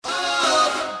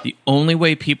The only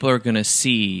way people are going to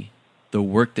see the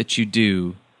work that you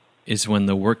do is when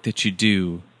the work that you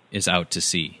do is out to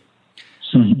sea.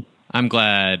 I'm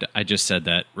glad I just said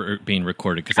that being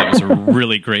recorded because that was a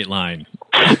really great line.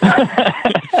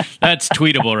 That's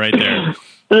tweetable right there.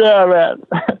 Yeah, man.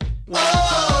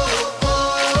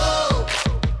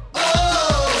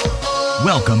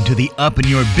 Welcome to the Up in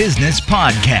Your Business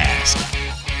podcast,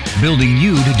 building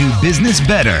you to do business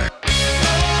better.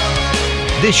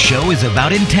 This show is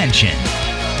about intention,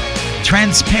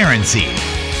 transparency,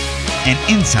 and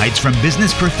insights from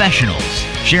business professionals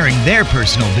sharing their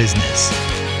personal business.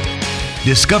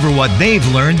 Discover what they've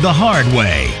learned the hard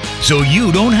way so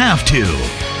you don't have to.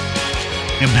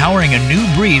 Empowering a new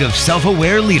breed of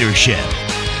self-aware leadership.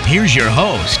 Here's your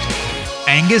host,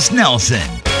 Angus Nelson.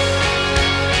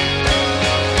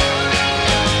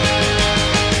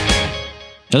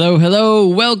 Hello.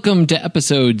 Welcome to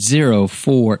episode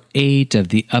 048 of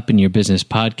the Up in Your Business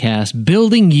podcast,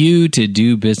 building you to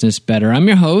do business better. I'm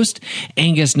your host,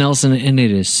 Angus Nelson, and it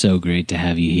is so great to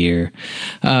have you here.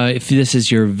 If this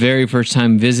is your very first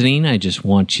time visiting, I just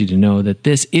want you to know that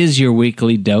this is your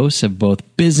weekly dose of both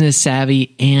business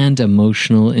savvy and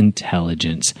emotional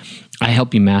intelligence. I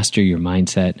help you master your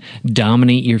mindset,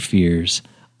 dominate your fears,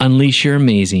 unleash your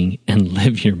amazing, and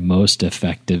live your most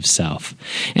effective self.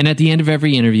 And at the end of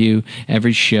every interview,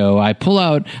 every show, I pull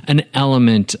out an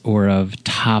element or a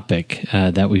topic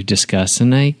that we've discussed,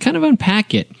 and I kind of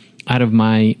unpack it out of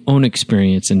my own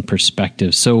experience and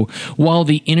perspective. So while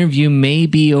the interview may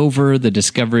be over, the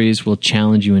discoveries will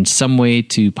challenge you in some way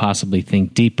to possibly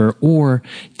think deeper or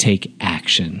take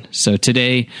action. So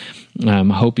today, I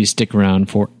hope you stick around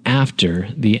for after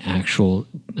the actual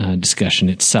discussion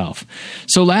itself.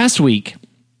 So last week,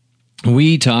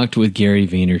 we talked with Gary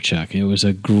Vaynerchuk. It was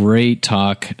a great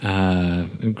talk, a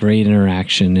great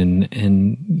interaction,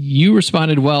 and you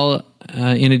responded well.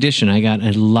 In addition, I got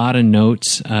a lot of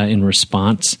notes in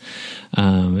response.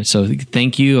 So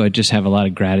thank you. I just have a lot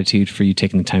of gratitude for you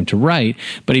taking the time to write,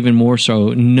 but even more so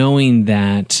knowing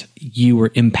that you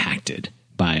were impacted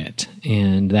by it.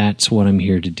 And that's what I'm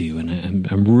here to do. And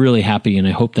I'm really happy. And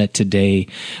I hope that today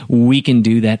we can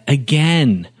do that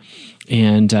again.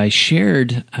 And I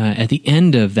shared at the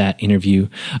end of that interview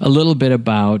a little bit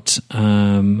about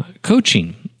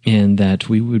coaching, and that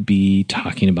we would be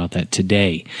talking about that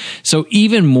today. So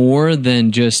even more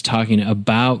than just talking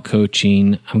about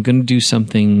coaching, I'm going to do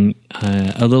something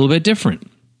a little bit different.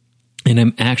 And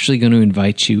I'm actually going to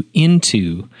invite you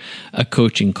into a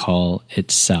coaching call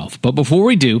itself. But before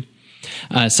we do,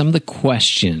 some of the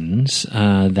questions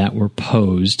that were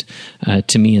posed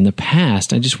to me in the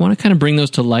past, I just want to kind of bring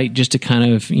those to light, just to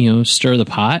kind of stir the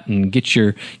pot and get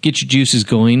your juices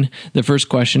going. The first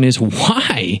question is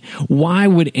why? Why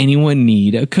would anyone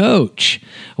need a coach?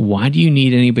 Why do you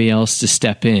need anybody else to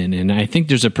step in? And I think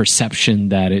there's a perception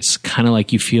that it's kind of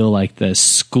like you feel like the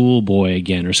schoolboy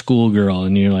again or schoolgirl,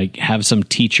 and you're like have some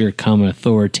teacher come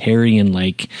authoritarian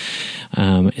like.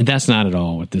 And that's not at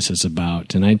all what this is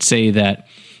about. And I'd say that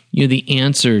the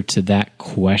answer to that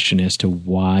question as to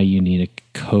why you need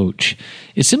a coach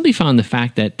is simply found in the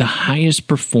fact that the highest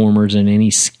performers in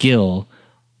any skill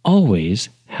always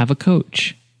have a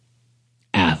coach.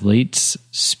 Athletes,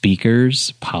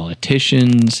 speakers,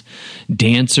 politicians,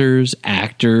 dancers,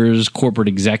 actors, corporate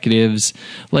executives,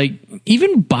 like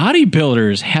even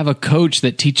bodybuilders have a coach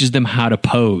that teaches them how to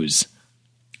pose.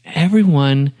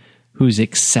 Everyone who's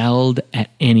excelled at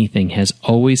anything has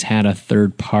always had a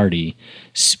third party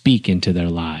speak into their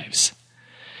lives.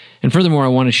 And furthermore, I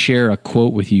want to share a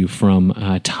quote with you from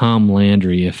Tom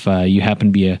Landry. If you happen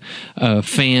to be a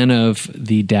fan of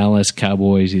the Dallas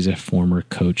Cowboys, he's a former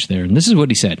coach there. And this is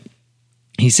what he said.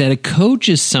 He said, "A coach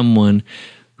is someone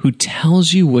who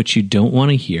tells you what you don't want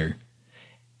to hear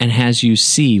and has you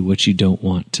see what you don't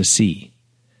want to see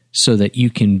so that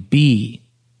you can be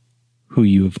who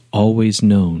you have always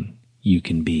known you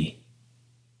can be."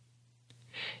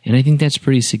 And I think that's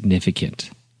pretty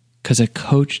significant because a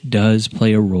coach does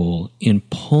play a role in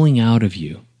pulling out of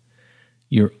you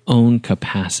your own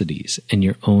capacities and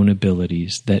your own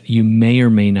abilities that you may or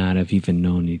may not have even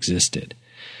known existed.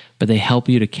 But they help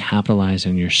you to capitalize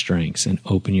on your strengths and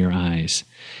open your eyes.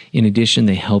 In addition,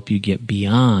 they help you get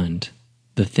beyond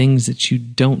the things that you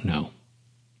don't know.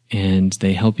 And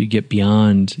they help you get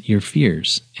beyond your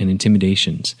fears and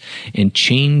intimidations and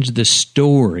change the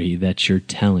story that you're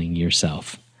telling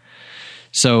yourself.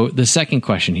 So the second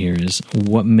question here is,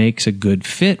 what makes a good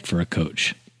fit for a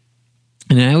coach?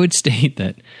 And I would state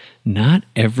that not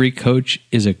every coach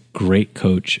is a great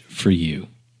coach for you.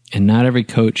 And not every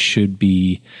coach should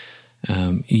be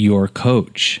your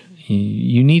coach.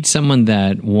 You need someone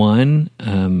that, one,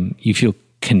 you feel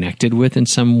connected with in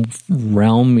some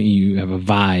realm. You have a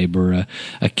vibe or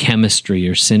a chemistry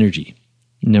or synergy.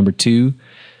 Number 2,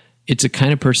 it's a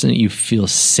kind of person that you feel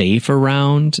safe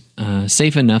around,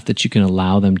 safe enough that you can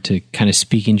allow them to kind of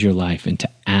speak into your life and to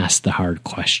ask the hard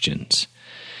questions.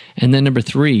 And then number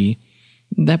 3,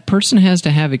 that person has to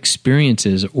have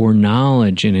experiences or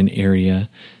knowledge in an area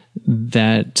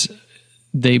that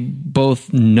they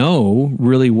both know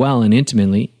really well and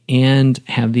intimately, and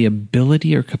have the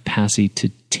ability or capacity to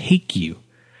take you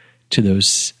to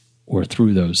those or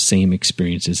through those same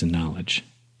experiences and knowledge.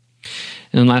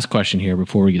 And then last question here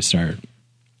before we get started.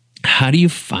 How do you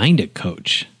find a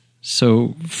coach?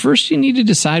 So first you need to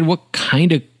decide what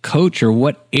kind of coach or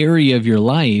what area of your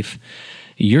life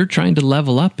you're trying to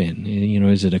level up in.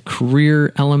 Is it a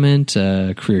career element,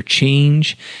 a career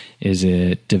change? Is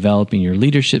it developing your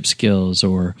leadership skills,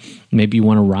 or maybe you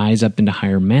want to rise up into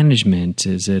higher management?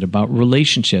 Is it about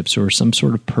relationships or some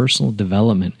sort of personal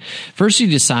development? First, you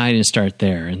decide and start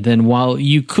there. And then while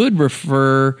you could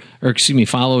follow, the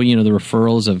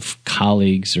referrals of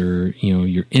colleagues or,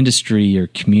 your industry or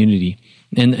community,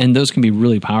 and those can be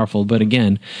really powerful. But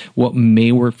again, what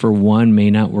may work for one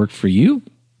may not work for you.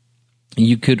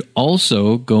 You could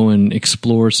also go and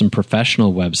explore some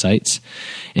professional websites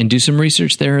and do some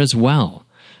research there as well.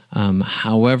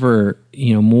 However,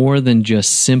 more than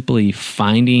just simply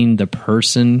finding the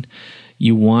person,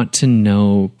 you want to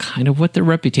know kind of what their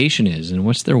reputation is and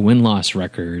what's their win-loss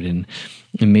record, and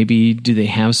maybe do they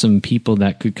have some people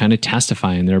that could kind of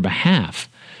testify on their behalf.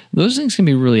 Those things can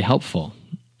be really helpful.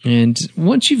 And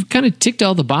once you've kind of ticked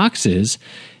all the boxes,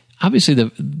 obviously,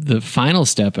 the final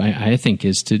step, I think,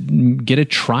 is to get a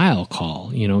trial call.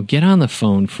 Get on the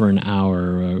phone for an hour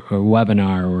or a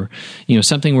webinar or,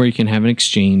 something where you can have an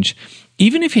exchange,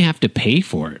 even if you have to pay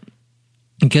for it.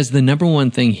 Because the number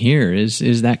one thing here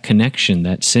is that connection,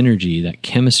 that synergy, that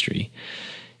chemistry.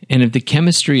 And if the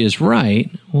chemistry is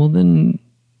right, well, then,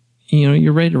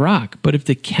 you're ready to rock. But if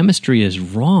the chemistry is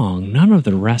wrong, none of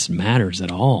the rest matters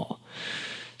at all.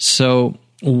 So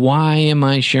why am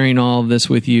I sharing all of this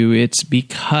with you? It's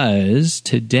because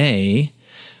today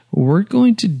we're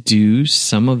going to do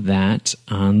some of that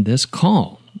on this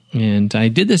call. And I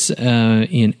did this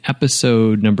in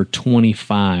episode number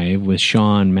 25 with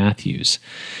Sean Matthews.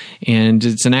 And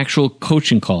it's an actual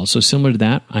coaching call. So similar to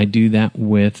that, I do that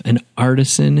with an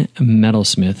artisan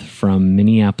metalsmith from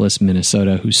Minneapolis,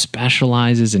 Minnesota, who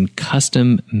specializes in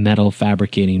custom metal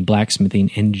fabricating,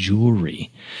 blacksmithing, and jewelry.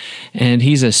 And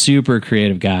he's a super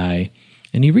creative guy.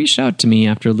 And he reached out to me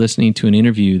after listening to an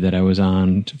interview that I was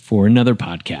on for another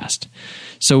podcast.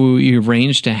 So we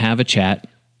arranged to have a chat.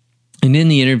 And in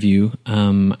the interview,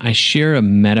 I share a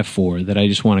metaphor that I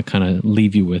just want to kind of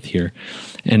leave you with here.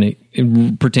 And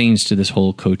it pertains to this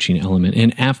whole coaching element.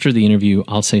 And after the interview,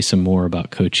 I'll say some more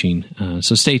about coaching.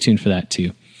 So stay tuned for that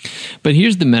too. But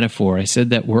here's the metaphor. I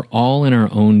said that we're all in our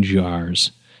own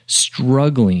jars,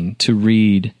 struggling to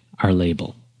read our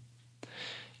label.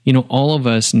 All of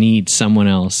us need someone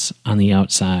else on the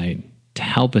outside to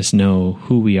help us know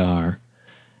who we are,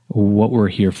 what we're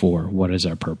here for, what is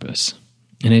our purpose.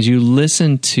 And as you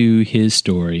listen to his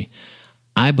story,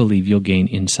 I believe you'll gain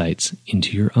insights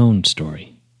into your own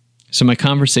story. So my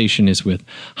conversation is with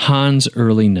Hans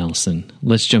Early Nelson.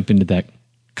 Let's jump into that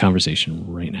conversation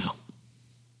right now.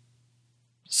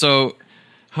 So,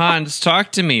 Hans,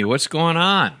 talk to me. What's going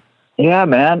on? Yeah,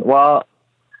 man. Well,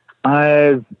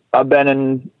 I've been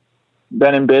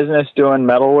in business doing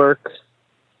metalwork.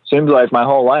 Seems like my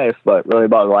whole life, but really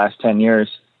about the last 10 years.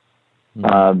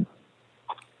 Mm-hmm.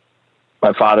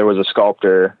 My father was a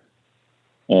sculptor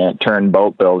and turned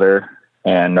boat builder,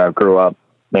 and I grew up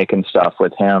making stuff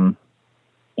with him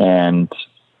and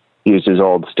used his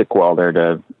old stick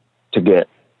welder to get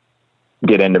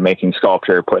into making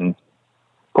sculpture, putting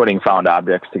found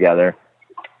objects together.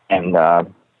 And I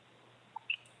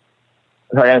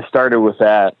kind of started with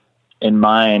that in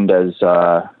mind as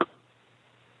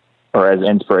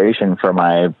inspiration for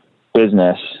my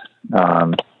business.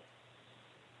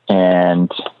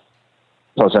 And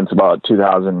so since about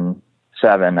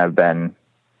 2007, I've been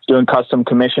doing custom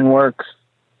commission work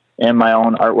and my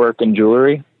own artwork and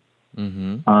jewelry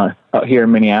out here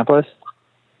in Minneapolis.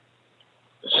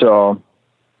 So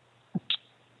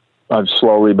I've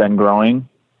slowly been growing.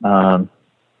 But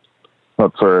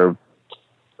for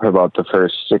about the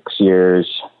first 6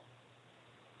 years,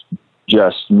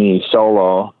 just me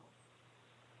solo,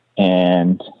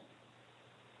 and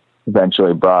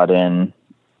eventually brought in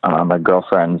my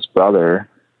girlfriend's brother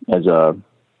as a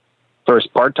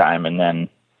first part-time, and then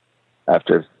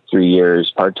after 3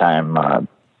 years part-time,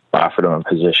 offered him a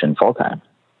position full-time.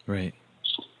 Right.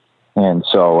 And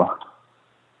so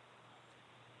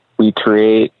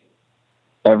create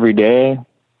every day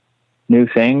new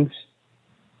things.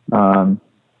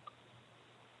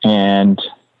 And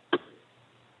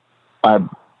I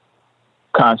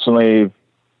constantly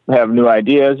have new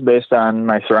ideas based on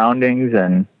my surroundings,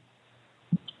 and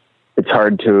it's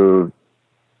hard to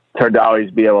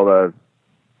always be able to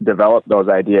develop those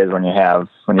ideas when you're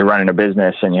running a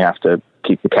business and you have to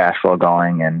keep the cash flow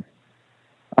going, and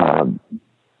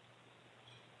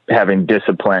having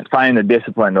discipline, finding the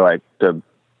discipline to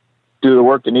do the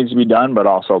work that needs to be done, but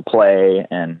also play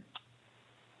and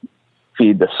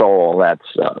feed the soul. That's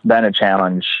been a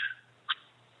challenge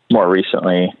more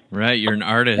recently. Right. You're an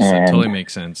artist. That totally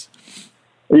makes sense.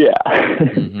 Yeah.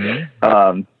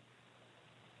 Mm-hmm.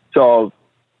 So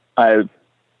at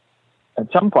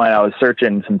some point I was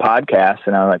searching some podcasts,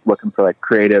 and I was looking for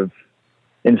creative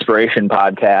inspiration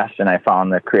podcasts, and I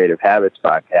found the Creative Habits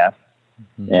podcast.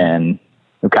 Mm-hmm. And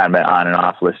I've kind of been on and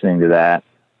off listening to that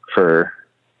for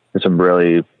some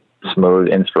really smooth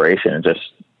inspiration. It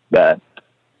just that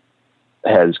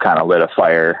has kind of lit a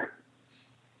fire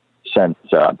since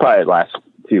probably the last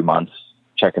few months,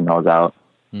 checking those out.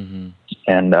 Mm-hmm.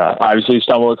 And obviously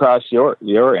stumbled across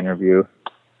your interview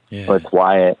with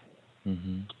Wyatt.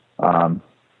 Mm-hmm.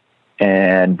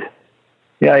 And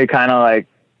you kind of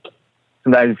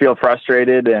sometimes you feel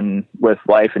frustrated and with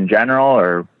life in general,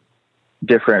 or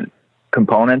different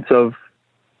components of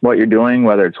what you're doing,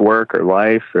 whether it's work or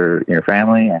life or your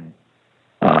family. And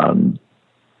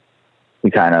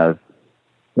you kind of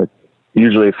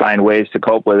usually find ways to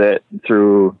cope with it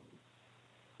through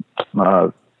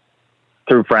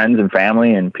friends and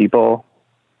family and people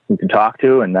you can talk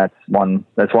to. And that's one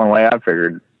way I've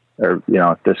figured, or,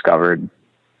 discovered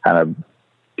kind of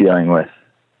dealing with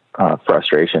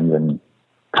frustrations and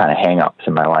kind of hang-ups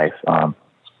in my life.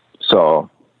 So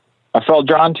I felt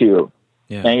drawn to you,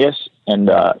 Angus. And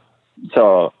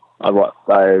so why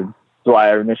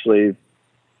I initially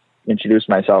introduced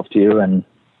myself to you, and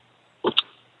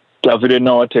definitely didn't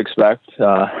know what to expect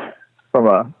from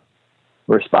a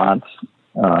response.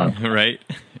 Right.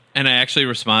 And I actually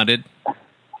responded.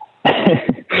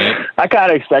 Right? I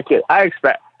kind of expected. I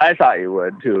thought you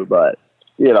would too, but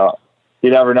you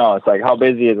never know. It's how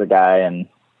busy is a guy, and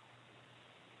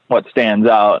what stands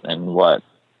out, and what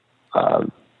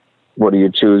do you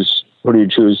choose? What do you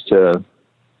choose to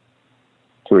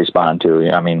respond to?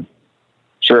 I'm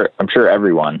sure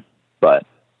everyone, but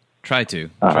try to.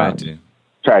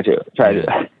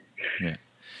 Yeah.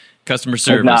 Customer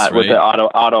service, not right? With the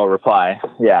auto reply.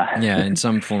 Yeah. Yeah, in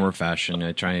some form or fashion.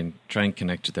 I try and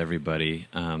connect with everybody.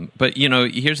 But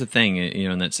here's the thing.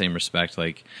 In that same respect,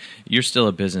 you're still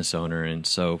a business owner, and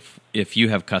so if you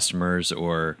have customers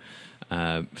or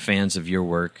fans of your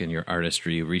work and your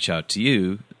artistry reach out to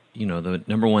you, the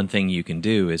number one thing you can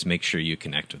do is make sure you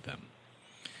connect with them.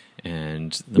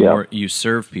 And the more you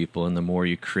serve people, and the more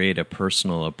you create a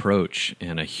personal approach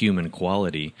and a human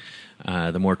quality,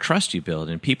 the more trust you build.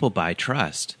 And people buy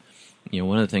trust.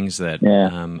 One of the things that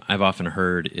I've often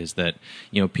heard is that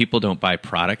people don't buy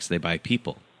products; they buy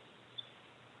people.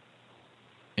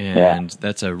 And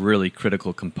that's a really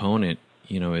critical component.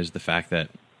 Is the fact that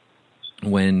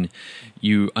when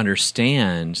you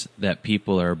understand that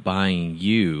people are buying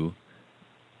you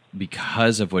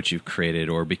because of what you've created,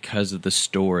 or because of the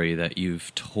story that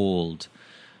you've told,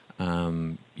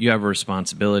 you have a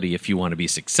responsibility, if you want to be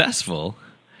successful,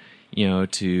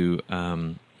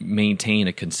 to maintain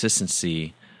a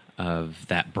consistency of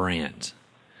that brand.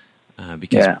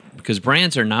 Because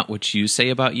brands are not what you say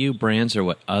about you. Brands are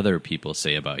what other people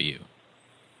say about you.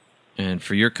 And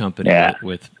for your company,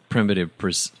 with Primitive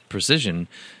Precision,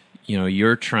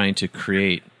 you're trying to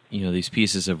create these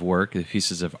pieces of work, the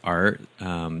pieces of art,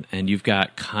 and you've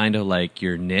got kind of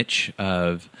your niche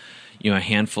of, a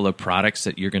handful of products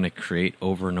that you're going to create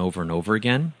over and over and over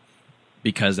again,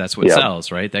 because that's what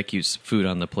sells, right? That keeps food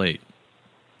on the plate.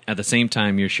 At the same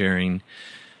time,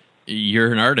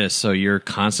 you're an artist, so you're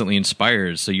constantly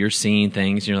inspired. So you're seeing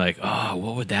things, and you're like, oh,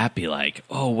 what would that be like?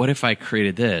 Oh, what if I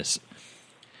created this?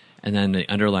 And then the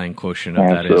underlying quotient of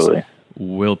that is,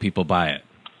 will people buy it?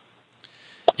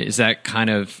 Is that kind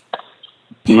of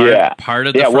part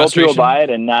of the frustration? Will people buy it,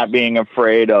 and not being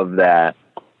afraid of that,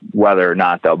 whether or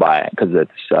not they'll buy it? Because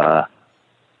it's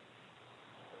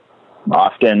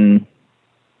often,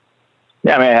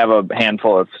 I have a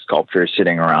handful of sculptures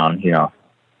sitting around,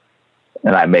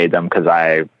 and I made them because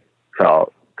I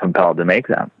felt compelled to make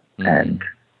them. Mm-hmm. And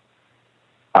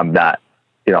I'm not,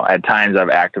 at times I've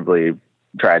actively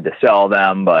tried to sell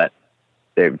them, but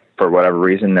for whatever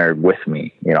reason, they're with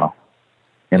me,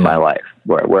 in my life,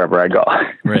 wherever I go.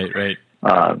 Right.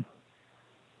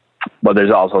 But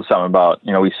there's also something about,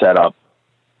 we set up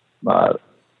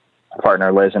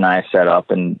partner Liz and I set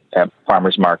up at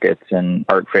farmers markets and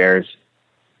art fairs.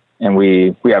 And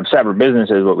we have separate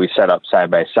businesses, but we set up side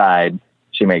by side.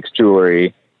 She makes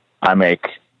jewelry. I make a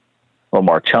little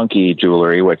more chunky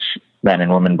jewelry, which men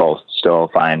and women both still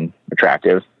find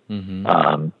attractive,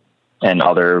 and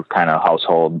other kind of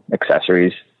household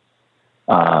accessories.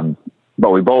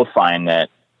 But we both find that,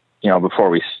 before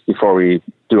we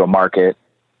do a market,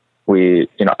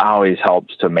 always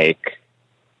helps to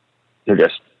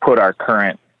just put our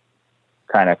current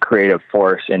kind of creative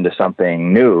force into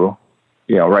something new,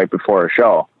 right before a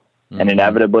show. And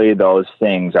inevitably those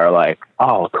things are like,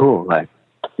 oh, cool. Like,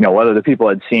 whether the people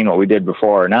had seen what we did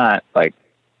before or not, like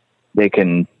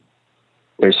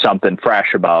there's something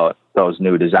fresh about those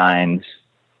new designs.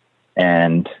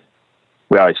 And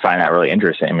we always find that really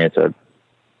interesting. I mean,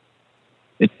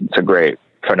 it's a great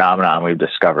phenomenon we've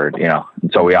discovered, and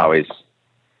so we always,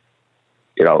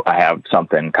 I have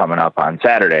something coming up on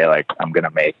Saturday, like I'm going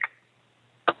to make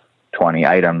 20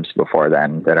 items before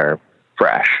then that are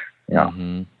fresh,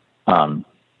 and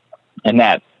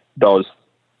that those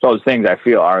things I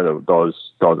feel are those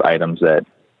items that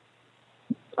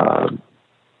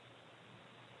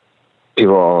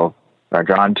people are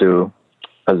drawn to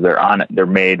because they're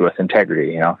made with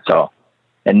integrity, so,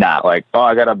 and not like, oh,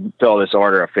 I got to fill this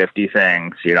order of 50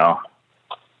 things,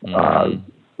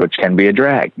 which can be a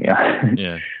drag,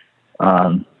 Yeah.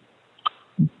 Or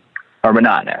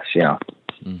monotonous,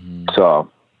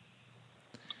 So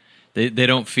they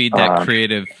don't feed that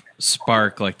creative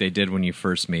spark like they did when you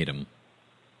first made them.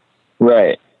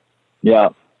 Right. Yeah.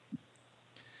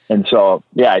 And so,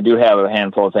 I do have a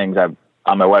handful of things on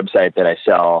my website that I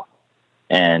sell,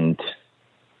 and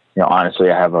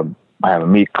honestly, I have a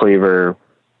meat cleaver,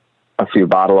 a few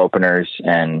bottle openers,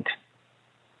 and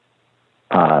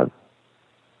I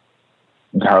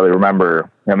hardly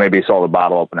remember. Maybe sold a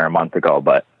bottle opener a month ago,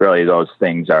 but really, those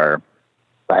things I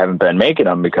haven't been making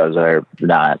them because they're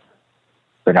not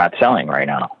selling right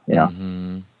now.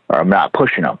 Or I'm not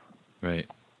pushing them. Right.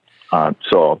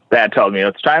 So that tells me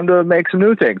it's time to make some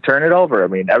new things. Turn it over. I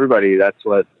mean, that's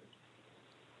what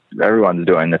everyone's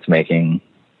doing that's making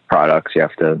products. You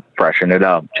have to freshen it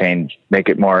up, make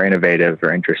it more innovative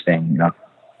or interesting,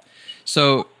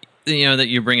 So, that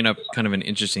you're bringing up kind of an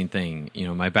interesting thing.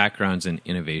 My background's in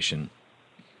innovation.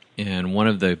 And one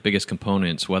of the biggest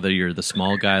components, whether you're the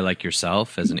small guy like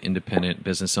yourself as an independent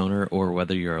business owner or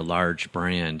whether you're a large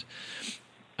brand,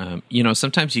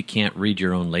 sometimes you can't read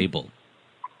your own label.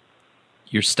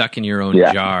 You're stuck in your own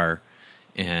jar,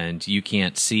 and you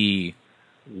can't see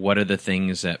what are the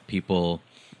things that people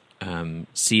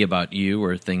see about you,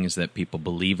 or things that people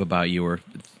believe about you, or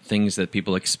things that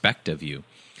people expect of you.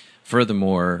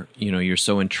 Furthermore, you're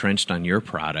so entrenched on your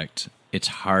product, it's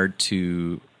hard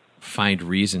to find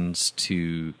reasons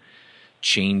to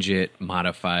change it,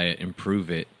 modify it, improve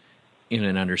it in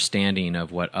an understanding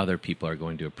of what other people are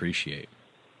going to appreciate.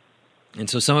 And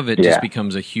so some of it just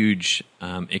becomes a huge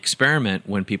experiment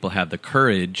when people have the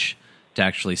courage to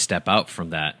actually step out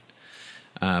from that.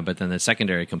 But then the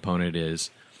secondary component is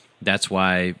that's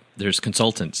why there's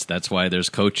consultants. That's why there's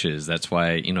coaches. That's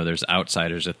why, there's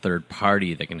outsiders, a third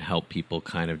party that can help people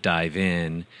kind of dive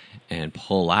in and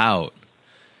pull out,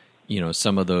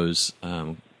 some of those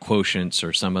quotients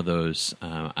or some of those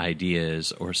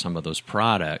ideas or some of those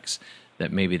products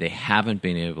that maybe they haven't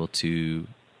been able to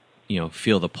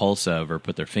feel the pulse of or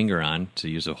put their finger on, to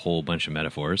use a whole bunch of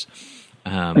metaphors,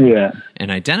 and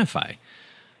identify.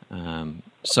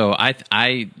 So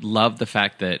I love the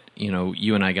fact that,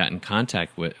 you and I got in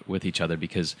contact with each other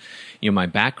because, my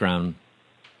background,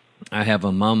 I have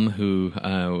a mom who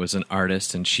was an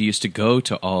artist, and she used to go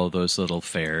to all those little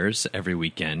fairs every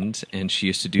weekend, and she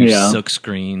used to do silk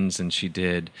screens, and she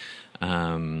did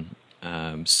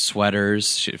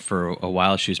sweaters. For a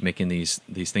while, she was making these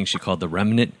things she called the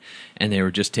remnant, and they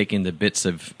were just taking the bits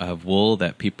of wool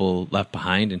that people left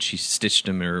behind, and she stitched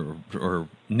them or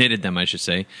knitted them, I should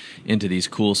say, into these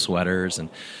cool sweaters. And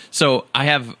so I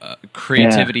have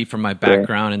creativity from my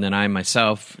background, and then I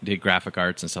myself did graphic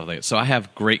arts and stuff like that. So I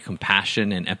have great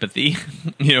compassion and empathy,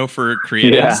 for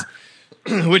creatives,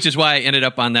 which is why I ended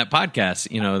up on that podcast,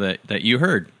 that you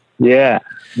heard. Yeah.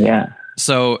 Yeah.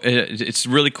 So it's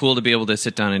really cool to be able to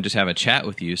sit down and just have a chat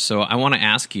with you. So I want to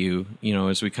ask you,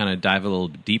 as we kind of dive a little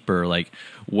deeper, like,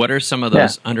 what are some of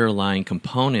those underlying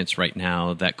components right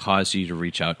now that cause you to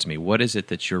reach out to me? What is it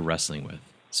that you're wrestling with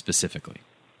specifically?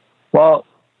 Well,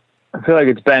 I feel like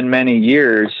it's been many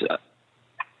years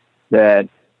that,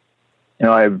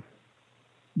 I've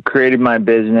created my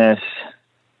business.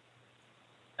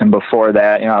 And before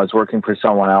that, I was working for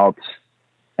someone else,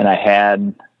 and I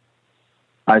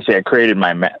created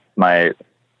my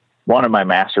one of my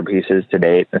masterpieces to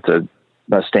date. It's a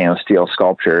stainless steel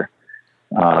sculpture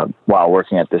while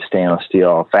working at this stainless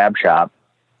steel fab shop.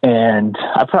 And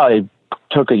I probably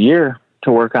took a year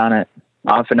to work on it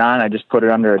off and on. I just put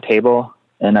it under a table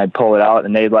and I'd pull it out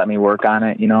and they'd let me work on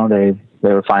it. You know, they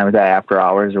were fine with that after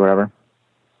hours or whatever.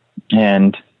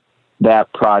 And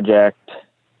that project,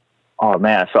 oh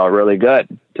man, it felt really good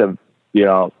to, you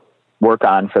know, work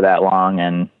on for that long.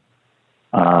 And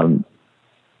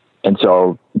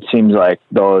so it seems like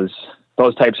those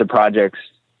types of projects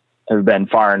have been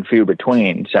far and few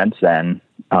between since then.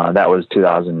 That was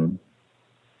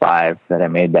 2005 that I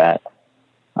made that.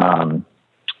 And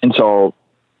so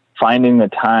finding the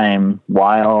time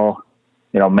while,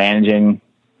 you know, managing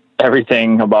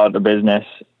everything about the business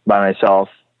by myself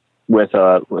with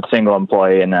a single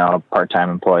employee and now a part-time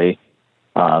employee.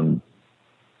 You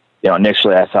know,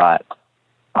 initially I thought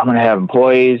I'm going to have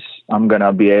employees. I'm going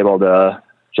to be able to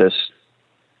just,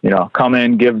 you know, come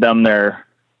in, give them their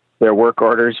work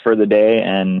orders for the day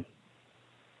and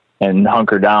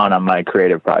hunker down on my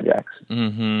creative projects.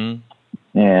 Mm-hmm.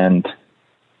 And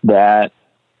that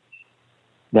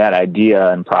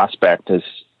idea and prospect has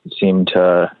seemed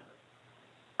to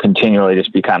continually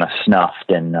just be kind of snuffed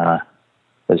and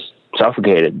was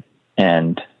suffocated.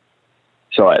 And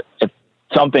so if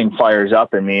something fires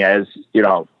up in me, as you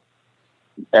know,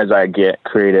 as I get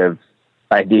creative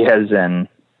ideas and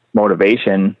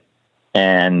motivation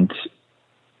and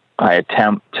I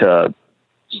attempt to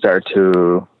start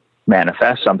to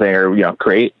manifest something or, you know,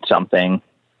 create something,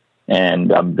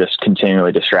 and I'm just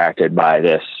continually distracted by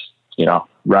this, you know,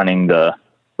 running the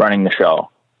show.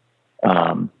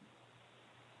 And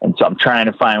so I'm trying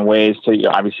to find ways to, you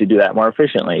know, obviously do that more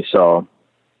efficiently. So,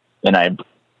 and I'm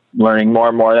learning more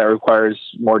and more that requires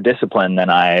more discipline than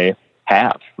I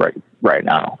have right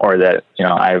now, or that, you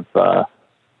know, I've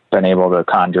been able to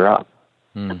conjure up.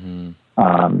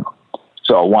 Mm-hmm.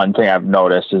 So one thing I've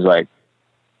noticed is like,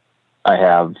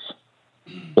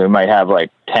 we might have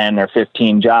like 10 or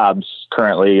 15 jobs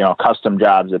currently, you know, custom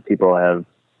jobs that people have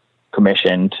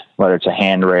commissioned, whether it's a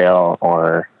handrail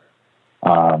or,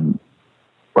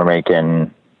 we're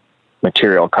making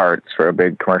material carts for a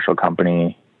big commercial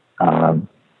company,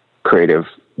 creative,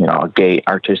 you know, a gate,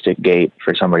 artistic gate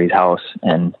for somebody's house.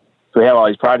 And so we have all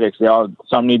these projects.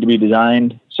 Some need to be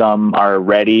designed, some are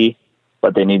ready,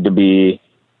 but they need to be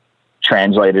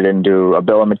translated into a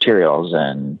bill of materials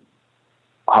and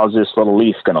how's this little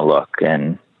leaf going to look?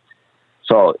 And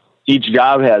so each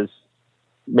job has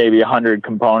maybe 100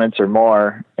 components or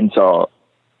more. And so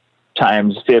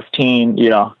times 15, you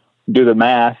know, do the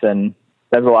math, and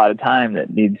that's a lot of time that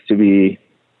needs to be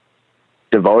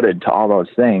devoted to all those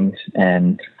things.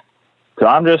 And so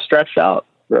I'm just stretched out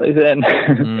really thin.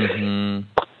 Mm-hmm.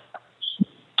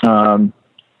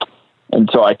 And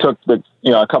so I took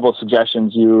a couple of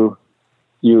suggestions you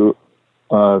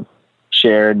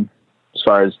shared as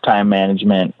far as time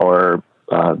management or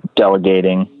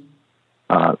delegating.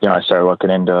 I started looking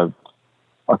into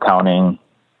accounting.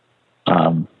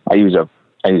 I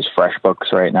use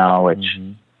FreshBooks right now, which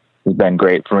mm-hmm. has been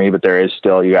great for me, but there is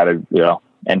still, you got to, you know,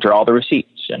 enter all the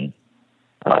receipts and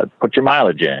put your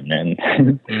mileage in. And,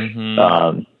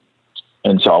 mm-hmm.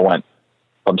 And so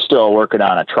I'm still working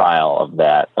on a trial of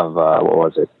that, what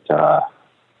was it?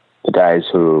 The guys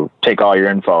who take all your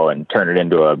info and turn it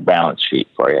into a balance sheet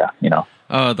for you, you know?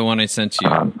 Oh, the one I sent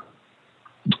you.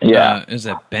 Yeah. Is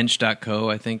that bench.co,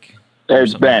 I think?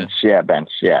 There's Bench. Yeah. Bench.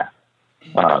 Yeah.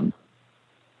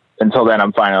 Until then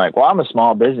I'm finally like, well, I'm a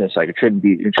small business. Like it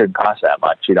shouldn't cost that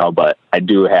much, you know, but I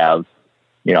do have,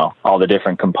 you know, all the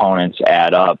different components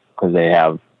add up because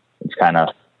it's kind of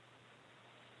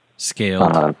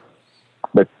scaled.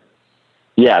 But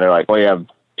yeah, they're like, well, you have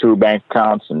 2 bank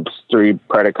accounts and 3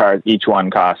 credit cards. Each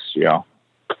one costs, you know,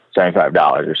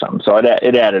 $75 or something. So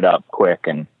it added up quick.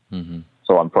 And mm-hmm.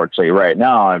 so unfortunately right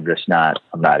now I'm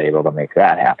not able to make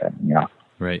that happen, you know?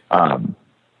 Right.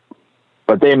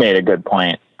 But they made a good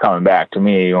point coming back to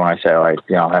me when I said, like,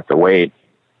 you know, I have to wait.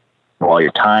 Well,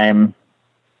 your time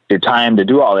to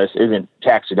do all this isn't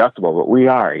tax deductible, but we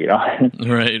are, you know?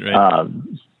 Right.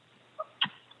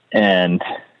 And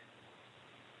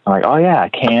I'm like, oh yeah, I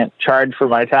can't charge for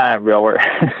my time. We're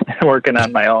working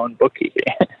on my own bookkeeping.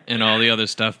 And all the other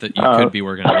stuff that you could be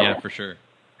working on. Yeah, for sure.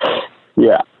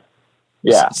 Yeah.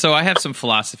 Yeah. So I have some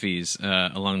philosophies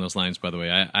along those lines, by the way.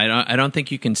 I don't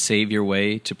think you can save your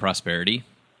way to prosperity.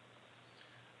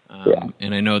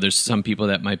 And I know there's some people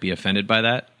that might be offended by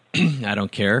that. I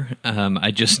don't care.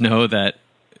 I just know that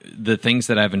the things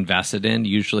that I've invested in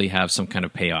usually have some kind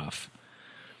of payoff.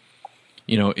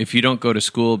 if you don't go to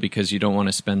school because you don't want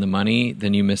to spend the money,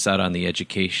 then you miss out on the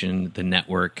education, the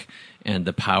network, and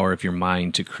the power of your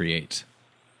mind to create.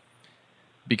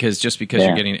 Because just because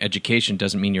you're getting education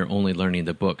doesn't mean you're only learning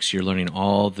the books. You're learning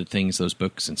all the things those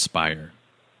books inspire.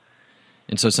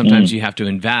 And so sometimes you have to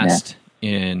invest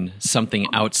in something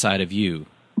outside of you,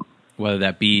 whether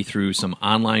that be through some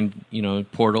online,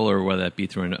 portal, or whether that be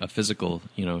through a physical,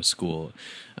 school.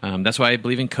 That's why I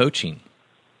believe in coaching.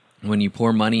 When you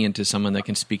pour money into someone that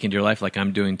can speak into your life like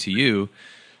I'm doing to you,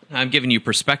 I'm giving you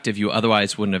perspective you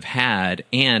otherwise wouldn't have had,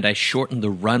 and I shorten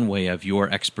the runway of your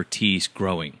expertise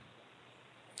growing.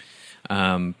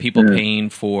 People paying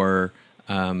for,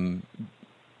 like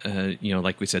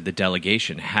we said, the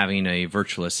delegation, having a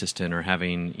virtual assistant or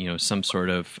having, some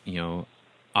sort of,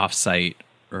 offsite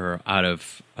or out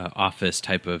of office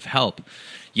type of help.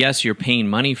 Yes, you're paying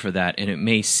money for that, and it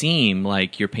may seem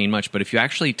like you're paying much, but if you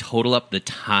actually total up the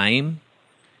time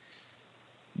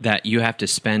that you have to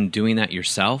spend doing that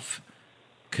yourself,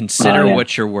 consider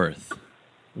what you're worth.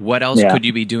 What else could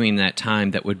you be doing that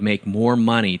time that would make more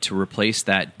money to replace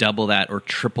that, double that, or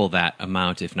triple that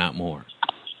amount, if not more?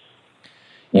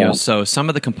 So some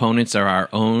of the components are our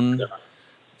own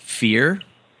fear,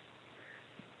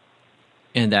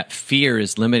 and that fear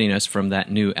is limiting us from that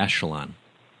new echelon.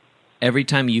 Every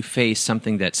time you face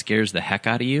something that scares the heck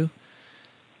out of you,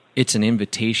 it's an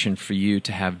invitation for you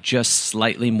to have just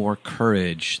slightly more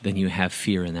courage than you have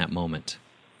fear in that moment.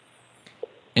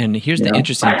 And here's the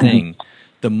interesting thing.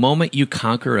 The moment you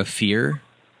conquer a fear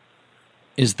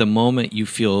is the moment you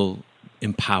feel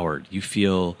empowered. You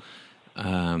feel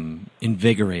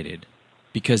invigorated,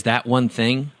 because that one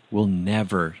thing will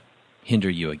never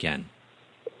hinder you again.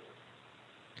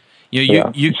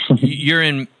 You're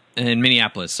in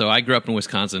Minneapolis, so I grew up in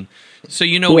Wisconsin. So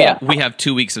we have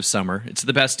 2 weeks of summer. It's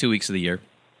the best 2 weeks of the year.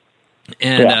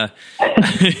 And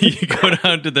you go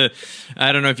down to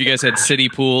I don't know if you guys had city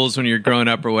pools when you were growing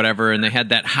up or whatever, and they had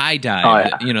that high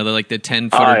dive, they're like the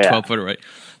 10-foot or 12-foot, right?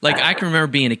 Like, I can remember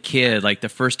being a kid, like the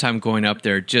first time going up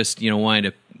there, just,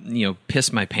 wanting to,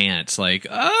 piss my pants, like,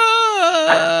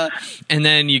 and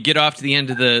then you get off to the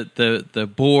end of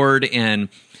the board, and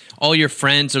all your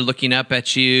friends are looking up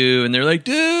at you, and they're like,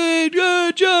 dude,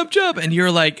 jump. And you're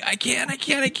like, I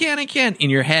can't in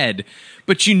your head.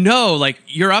 But like,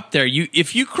 you're up there.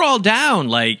 If you crawl down,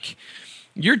 like,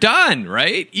 you're done,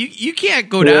 right? You can't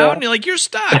go down. You're like, you're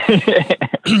stuck.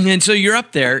 And so you're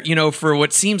up there, for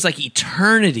what seems like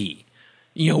eternity,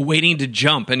 waiting to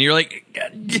jump. And you're like,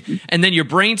 and then your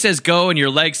brain says go and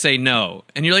your legs say no.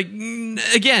 And you're like,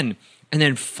 again. And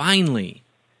then finally,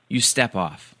 you step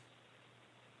off.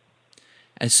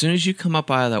 As soon as you come up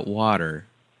out of that water,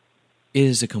 it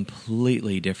is a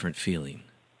completely different feeling.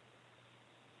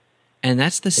 And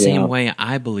that's the same way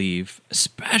I believe,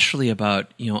 especially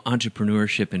about,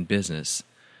 entrepreneurship and business,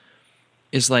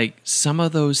 is like some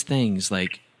of those things,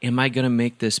 like, am I going to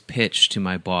make this pitch to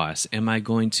my boss? Am I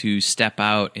going to step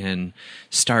out and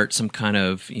start some kind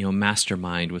of,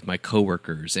 mastermind with my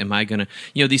coworkers? Am I going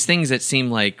to, these things that seem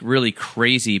like really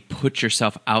crazy, put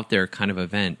yourself out there kind of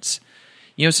events?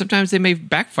 Sometimes they may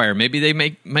backfire. Maybe they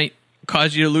might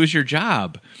cause you to lose your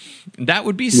job. That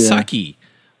would be sucky.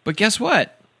 But guess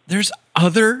what? There's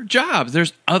other jobs.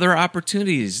 There's other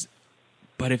opportunities.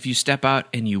 But if you step out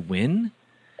and you win,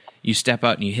 you step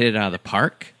out and you hit it out of the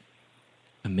park,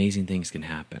 amazing things can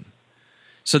happen.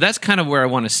 So that's kind of where I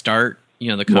want to start,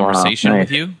 the conversation with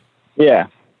you. Yeah.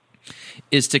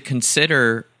 Is to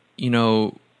consider,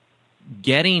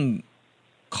 getting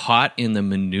caught in the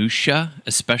minutia,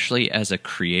 especially as a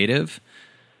creative.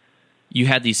 You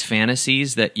had these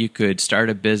fantasies that you could start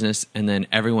a business and then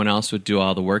everyone else would do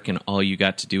all the work and all you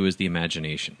got to do was the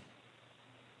imagination.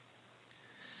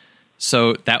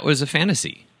 So that was a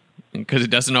fantasy, because it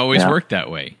doesn't always work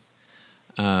that way.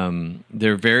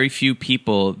 There are very few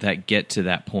people that get to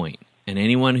that point. And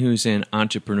anyone who's in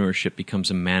entrepreneurship becomes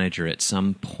a manager at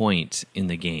some point in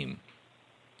the game.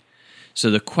 So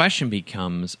the question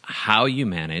becomes how you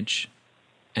manage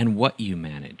and what you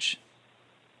manage.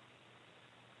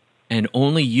 And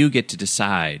only you get to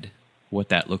decide what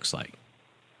that looks like.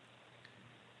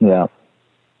 Yeah.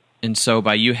 And so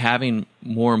by you having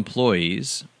more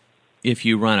employees, if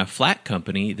you run a flat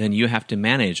company, then you have to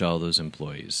manage all those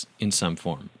employees in some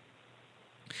form.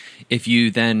 If you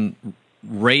then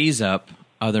raise up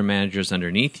other managers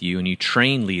underneath you and you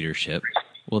train leadership,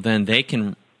 well, then they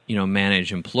can,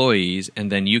 manage employees,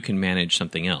 and then you can manage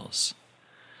something else.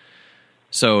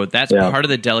 So that's part of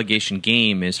the delegation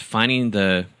game, is finding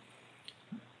the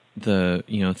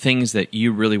things that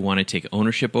you really want to take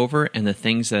ownership over, and the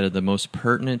things that are the most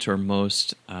pertinent or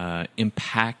most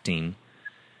impacting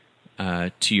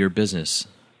to your business,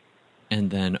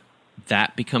 and then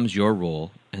that becomes your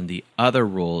role, and the other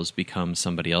roles become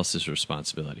somebody else's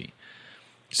responsibility.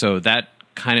 So that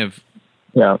kind of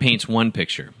paints one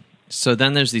picture. So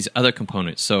then there's these other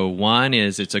components. So one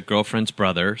is it's a girlfriend's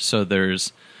brother. So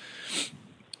there's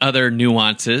other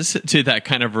nuances to that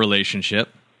kind of relationship.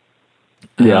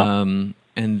 Yeah. And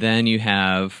then you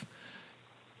have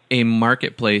a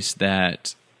marketplace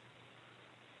that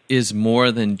is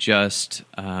more than just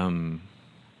a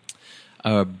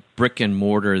brick and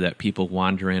mortar that people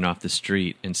wander in off the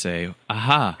street and say,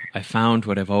 aha, I found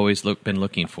what I've always been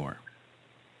looking for.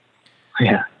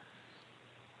 Yeah.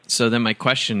 So then my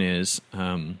question is,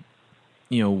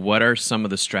 what are some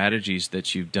of the strategies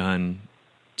that you've done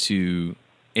to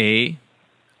A,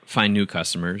 find new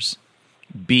customers,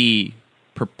 B,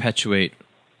 perpetuate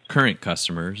current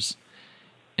customers,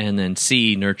 and then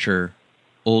C, nurture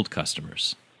old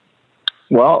customers?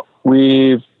 Well,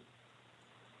 I've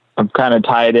kind of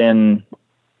tied in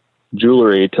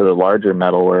jewelry to the larger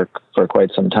metalwork for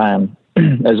quite some time,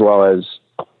 as well as,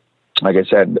 like I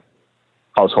said,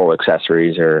 household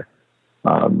accessories or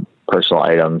personal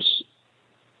items.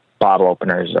 Bottle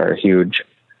openers are huge.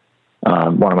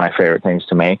 One of my favorite things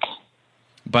to make.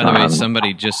 By the way,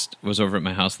 somebody just was over at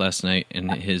my house last night,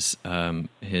 and his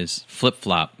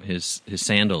flip-flop, his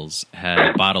sandals had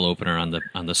a bottle opener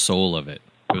on the sole of it.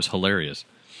 It was hilarious.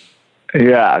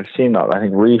 Yeah, I've seen those. I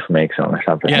think Reef makes them or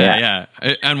something. Yeah.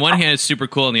 On one hand, it's super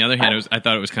cool. On the other hand, I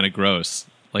thought it was kind of gross.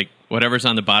 Like whatever's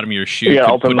on the bottom of your shoe. Yeah,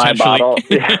 open my bottle.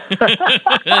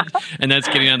 And that's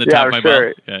getting on the top of my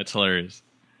bottle. Yeah, it's hilarious.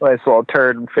 Nice little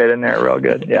turd and fit in there real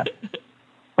good. Yeah.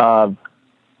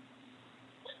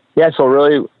 So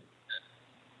really,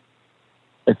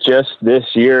 it's just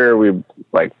this year we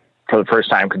like for the first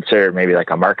time considered maybe like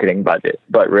a marketing budget,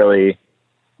 but really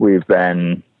we've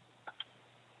been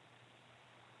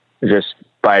just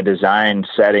by design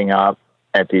setting up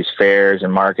at these fairs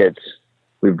and markets.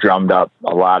 We've drummed up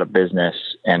a lot of business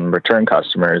and return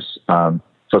customers. So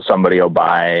somebody will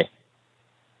buy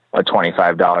a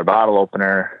 $25 bottle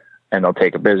opener and they'll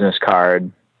take a business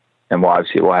card, and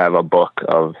we'll have a book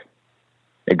of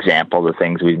examples of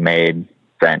things we've made,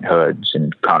 vent hoods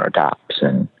and countertops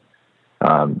and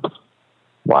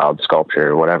wild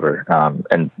sculpture, whatever.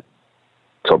 And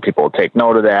so people will take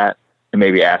note of that and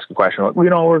maybe ask a question like, we're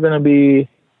going to be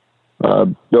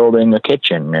building a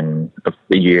kitchen in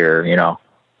a year,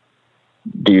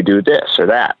 do you do this or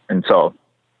that? And so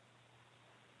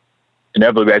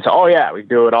inevitably I'd say, oh yeah, we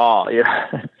do it all. You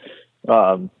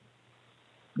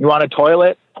want a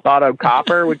toilet out of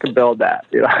copper? We can build that.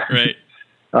 Right.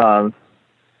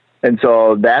 And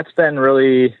so that's been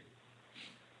really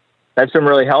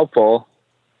helpful.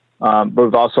 But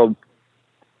we've also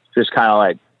just kind of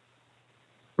like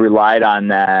relied on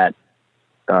that,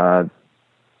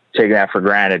 taking that for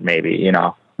granted maybe,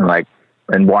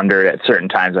 and wondered at certain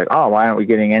times like, oh, why aren't we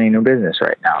getting any new business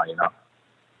right now?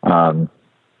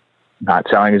 Not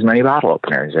selling as many bottle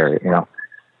openers or,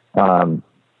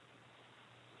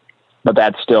 but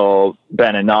that's still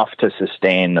been enough to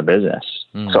sustain the business.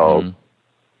 Mm-hmm. So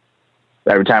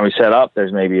every time we set up,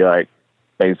 there's maybe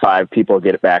 5 people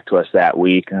get it back to us that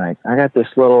week. And I got this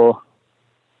little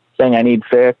thing I need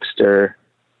fixed, or,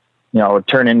 it would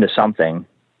turn into something.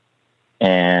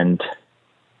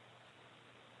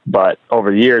 But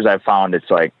over the years I've found it's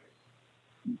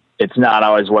not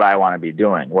always what I want to be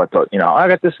doing. I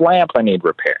got this lamp I need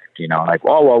repaired, we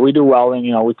do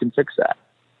welding, we can fix that.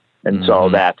 And so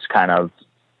that's kind of,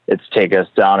 it's taken us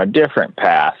down a different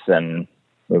path than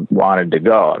we wanted to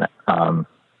go.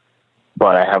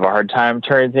 But I have a hard time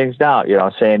turning things down,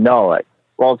 saying no,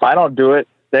 if I don't do it,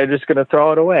 they're just going to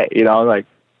throw it away.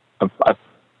 I'm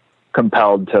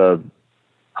compelled to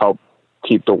help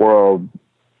keep the world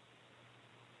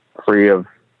free of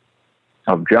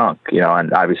junk,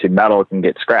 and obviously metal can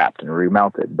get scrapped and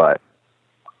remelted, but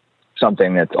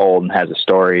something that's old and has a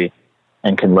story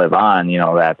and can live on,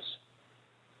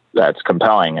 that's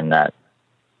compelling, and that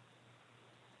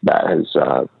has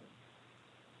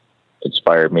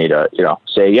inspired me to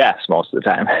say yes most of the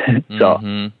time.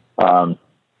 So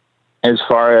as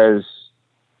far as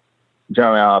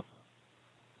drumming up,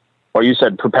 well, you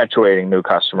said perpetuating new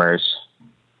customers.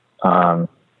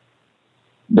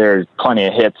 There's plenty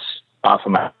of hits off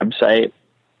of my website,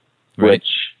 right,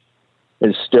 which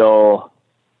is still,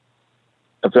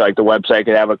 I feel like the website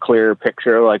could have a clearer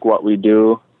picture of what we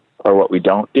do or what we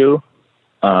don't do.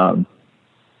 And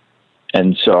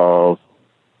so,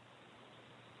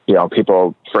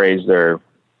 people phrase their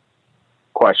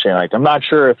question I'm not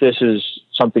sure if this is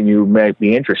something you may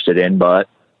be interested in, but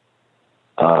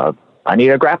I need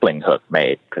a grappling hook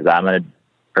made because I'm going to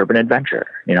urban adventure,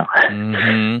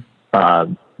 Mm-hmm.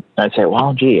 I'd say,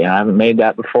 well, gee, I haven't made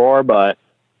that before, but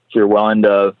if you're willing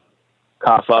to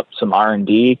cough up some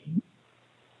R&D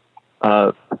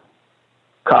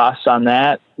costs on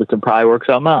that, we could probably work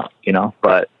something out,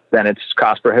 but then it's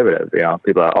cost prohibitive.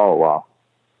 People are, oh, well,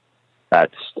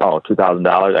 that's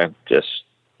 $2,000.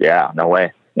 No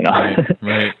way,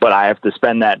 Right. But I have to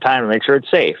spend that time to make sure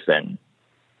it's safe and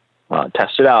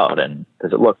test it out. And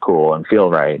does it look cool and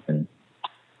feel right? And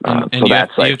And so you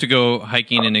that's have to go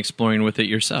hiking and exploring with it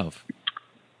yourself.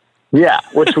 yeah,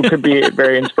 which could be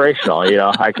very inspirational.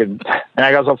 I could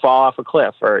also fall off a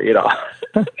cliff or,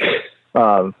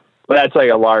 but that's like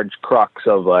a large crux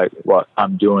of like what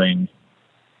I'm doing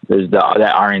is that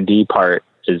R&D part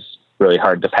is really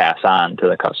hard to pass on to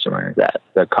the customer, that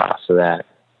the cost of that.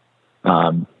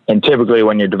 And typically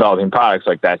when you're developing products,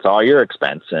 like that's all your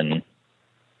expense. And,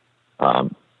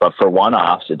 but for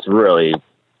one-offs, it's really,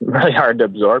 really hard to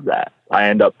absorb that. I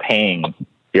end up paying,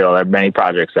 there are many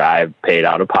projects that I've paid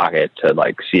out of pocket to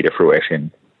like see to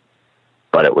fruition,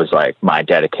 but it was like my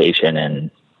dedication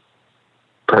and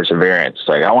perseverance.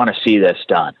 Like, I want to see this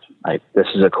done. Like, this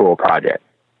is a cool project.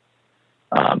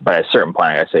 But at a certain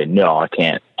point I say, no, I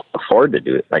can't afford to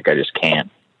do it. Like, I just can't.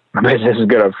 My business is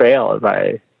going to fail if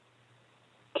I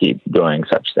keep doing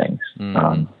such things.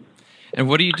 And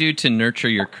what do you do to nurture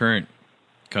your current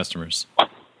customers?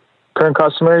 Current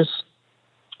customers,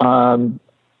 I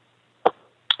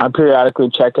periodically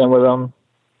check in with them,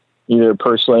 either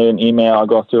personally in email. I'll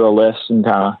go through a list and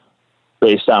kind of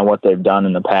based on what they've done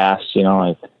in the past,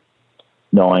 like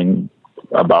knowing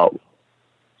about,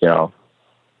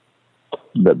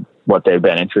 what they've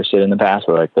been interested in the past.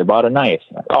 Or like they bought a knife.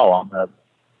 Like, oh, I'm going to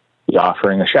be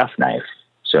offering a chef knife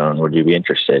soon. Would you be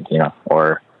interested?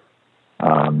 Or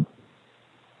I'm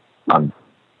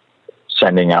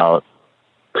sending out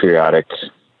periodic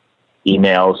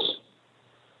emails,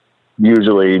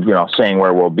 usually, saying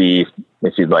where we'll be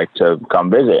if you'd like to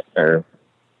come visit or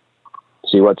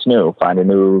see what's new, find a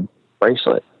new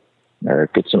bracelet or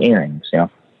get some earrings,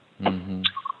 Mm-hmm.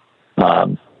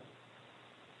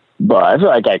 But I feel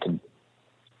like I'd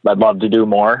love to do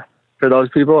more for those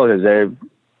people because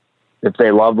if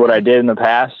they loved what I did in the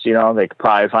past, they could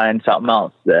probably find something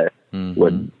else that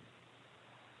would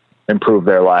improve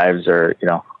their lives or,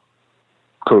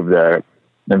 improve the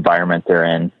environment they're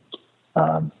in.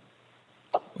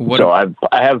 So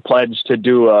I have pledged to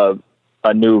do a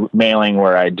new mailing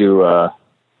where I do a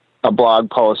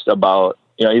blog post about,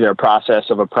 either a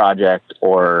process of a project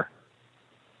or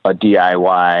a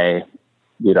DIY,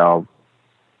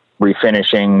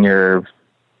 refinishing your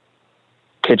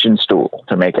kitchen stool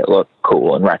to make it look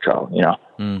cool and retro,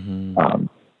 so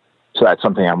that's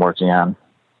something I'm working on.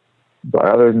 But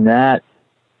other than that,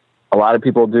 a lot of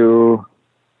people do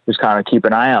just kind of keep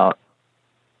an eye out.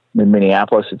 In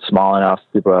Minneapolis, it's small enough.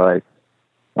 People are like,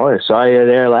 oh, I saw you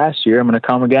there last year. I'm going to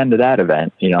come again to that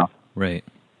event, Right.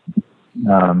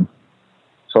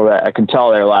 So that I can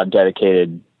tell they're a lot of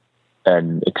dedicated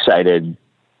and excited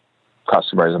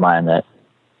customers of mine that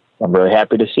I'm really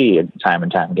happy to see time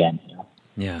and time again.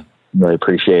 Yeah. Really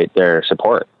appreciate their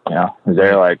support, because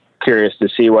they're like curious to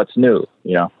see what's new,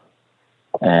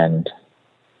 and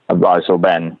I've also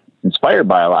been inspired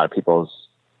by a lot of people's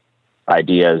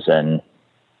ideas and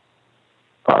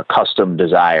custom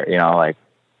desire, like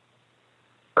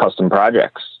custom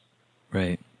projects.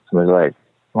 Right. Somebody's like,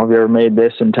 well, have you ever made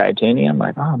this in titanium? I'm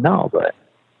like, oh, no, but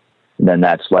then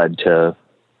that's led to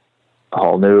a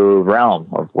whole new realm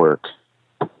of work.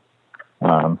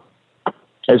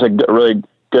 There's a really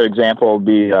good example would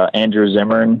be Andrew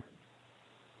Zimmern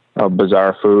of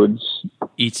Bizarre Foods.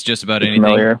 Eats just about anything.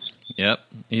 Familiar? Yep.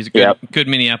 He's a good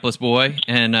Minneapolis boy,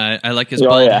 and I like his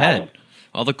bald head.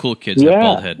 All the cool kids have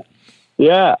bald head.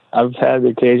 Yeah, I've had the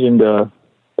occasion to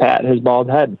pat his bald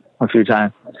head a few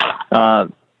times.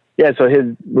 So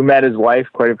we met his wife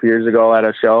quite a few years ago at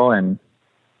a show, and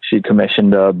she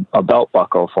commissioned a belt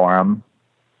buckle for him.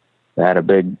 That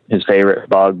had his favorite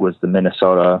bug was the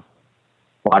Minnesota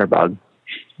water bug.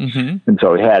 Mm-hmm. And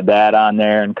so he had that on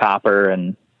there in copper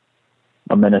and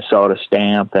a Minnesota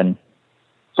stamp. And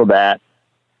so that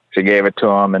she gave it to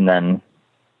him, and then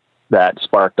that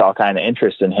sparked all kind of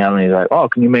interest in him. And he's like, oh,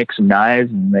 can you make some knives?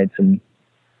 And made some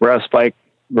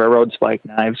railroad spike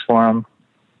knives for him.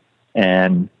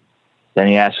 And then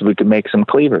he asked if we could make some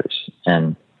cleavers.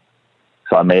 And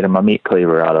so I made him a meat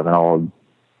cleaver out of an old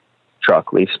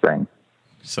truck leaf spring.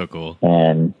 So cool.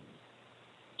 And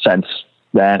since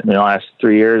then, in the last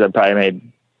 3 years, I've probably made,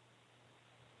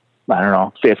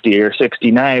 50 or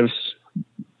 60 knives.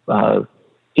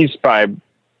 He's probably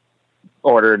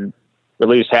ordered at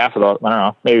least half of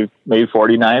those, maybe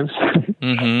 40 knives.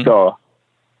 Mm-hmm. So,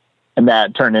 and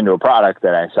that turned into a product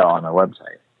that I sell on my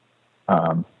website.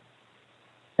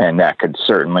 And that could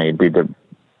certainly be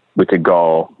we could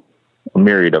go a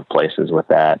myriad of places with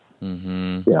that,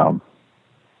 Mm-hmm. you know,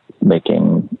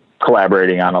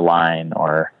 collaborating on a line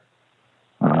or,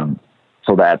 so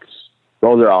those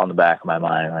are all in the back of my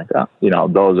mind. Like, you know,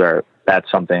 that's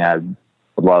something I would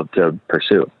love to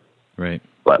pursue. Right.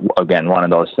 But again, one of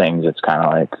those things, it's kind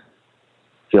of like,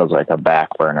 feels like a back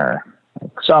burner.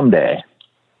 Like someday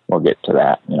we'll get to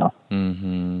that, you know?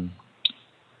 Mm-hmm.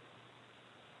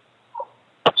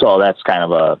 So that's kind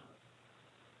of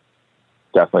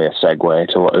definitely a segue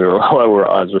to what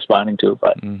I was responding to,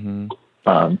 but, Mm-hmm.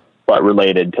 But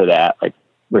related to that, like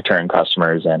return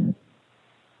customers and,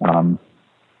 do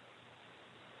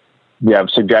you have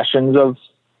suggestions of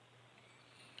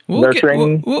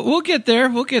nurturing? We'll get there.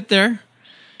 We'll get there.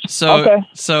 So, Okay.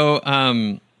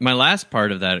 My last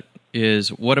part of that is,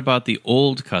 what about the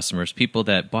old customers, people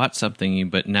that bought something,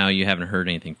 but now you haven't heard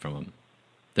anything from them?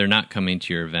 They're not coming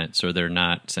to your events, or they're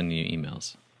not sending you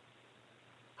emails.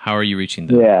 How are you reaching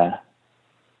them? Yeah.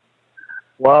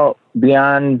 Well,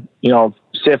 beyond, you know,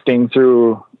 sifting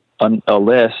through a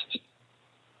list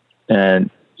and,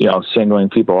 you know, singling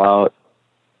people out,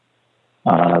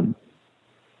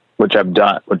 which I've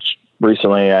done, which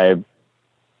recently I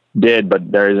did,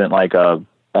 but there isn't like I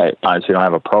honestly don't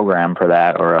have a program for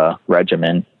that or a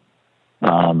regimen.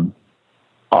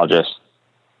 I'll just,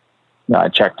 I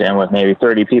checked in with maybe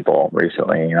 30 people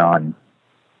recently, you know, and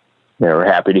they were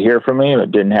happy to hear from me, but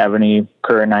didn't have any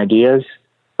current ideas.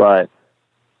 But,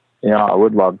 you know, I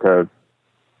would love to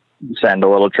send a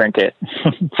little trinket,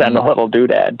 send a little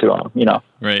doodad to them, you know?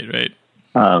 Right.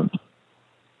 Cause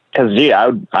gee,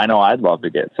 I know I'd love to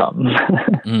get something.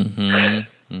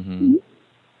 Mm-hmm. Mm-hmm.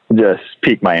 Just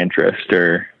pique my interest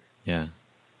or, yeah.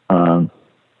 So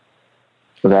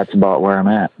that's about where I'm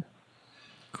at.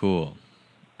 Cool.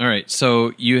 All right.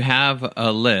 So you have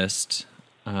a list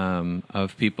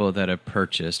of people that have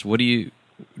purchased.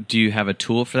 Do you have a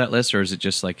tool for that list, or is it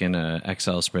just like in a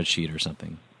Excel spreadsheet or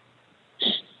something?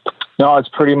 No, it's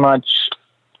pretty much,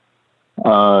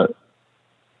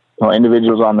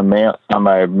 individuals on my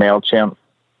MailChimp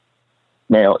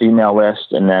email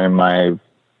list, and then in my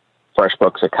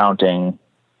FreshBooks accounting,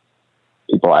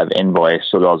 people I've invoiced.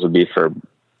 So those would be for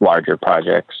larger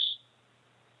projects,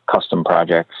 custom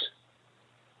projects.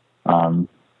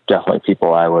 Definitely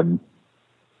people I would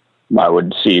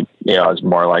see, you know, as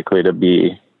more likely to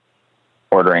be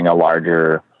ordering a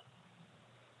larger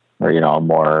or, you know, a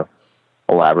more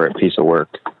elaborate piece of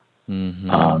work.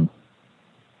 Mm-hmm.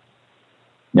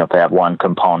 You know, if they have one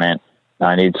component,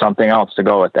 I need something else to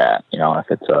go with that. You know, if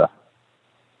it's a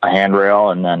handrail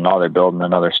and then they're building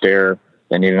another stair,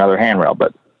 they need another handrail,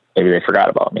 but maybe they forgot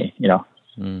about me, you know?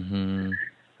 Mm-hmm.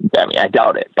 I mean, I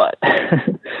doubt it, but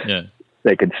yeah,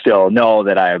 they could still know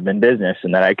that I have been business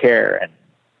and that I care.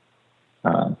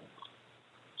 And,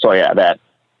 so yeah,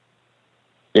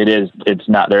 there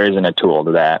isn't a tool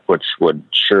to that, which would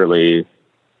surely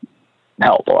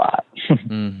help a lot.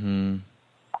 Mm-hmm.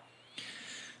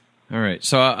 All right.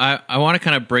 So I want to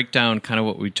kind of break down kind of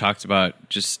what we talked about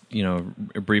just, you know,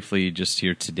 briefly just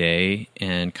here today,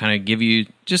 and kind of give you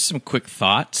just some quick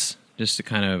thoughts just to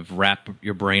kind of wrap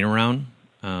your brain around.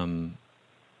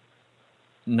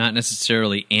 Not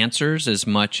necessarily answers as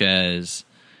much as,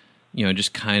 you know,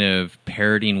 just kind of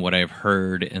parroting what I've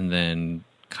heard and then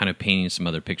kind of painting some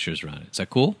other pictures around it. Is that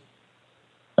cool?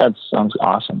 That sounds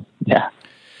awesome. Yeah.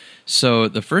 So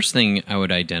the first thing I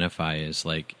would identify is,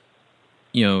 like,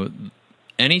 you know,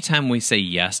 anytime we say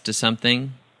yes to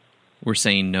something, we're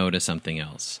saying no to something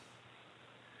else.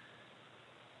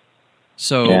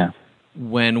 So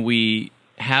when we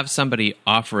have somebody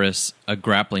offer us a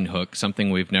grappling hook, something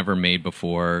we've never made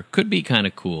before, could be kind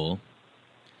of cool,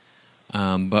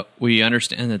 but we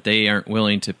understand that they aren't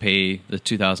willing to pay the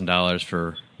 $2,000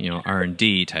 for, you know,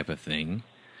 R&D type of thing.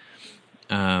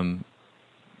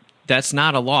 That's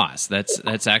not a loss.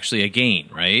 That's actually a gain,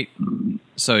 right?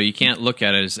 So you can't look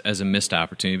at it as a missed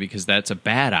opportunity, because that's a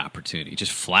bad opportunity,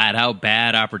 just flat out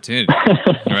bad opportunity,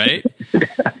 right?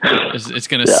 It's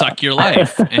going to suck your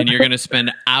life, and you're going to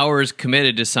spend hours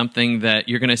committed to something that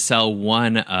you're going to sell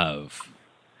one of.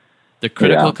 The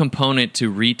critical component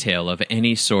to retail of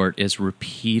any sort is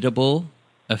repeatable,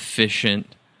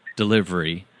 efficient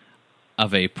delivery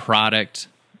of a product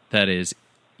that is,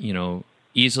 you know,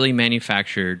 easily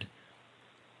manufactured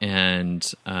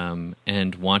and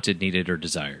wanted, needed, or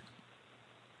desired.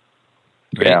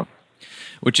 Right? Yeah.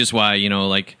 Which is why, you know,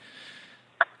 like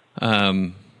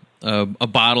a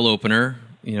bottle opener,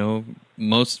 you know,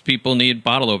 most people need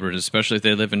bottle openers, especially if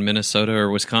they live in Minnesota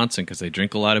or Wisconsin, because they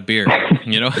drink a lot of beer.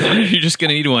 You're just going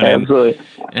to need one. Absolutely.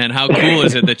 And how cool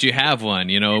is it that you have one,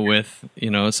 with,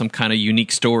 some kind of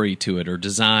unique story to it or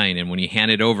design. And when you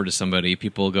hand it over to somebody,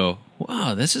 people go,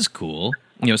 wow, this is cool.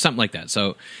 Something like that.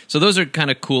 So those are kind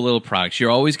of cool little products.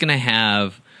 You're always going to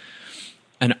have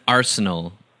an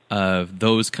arsenal of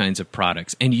those kinds of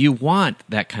products, and you want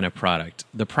that kind of product.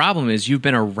 The problem is you've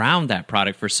been around that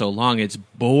product for so long, it's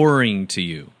boring to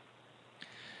you.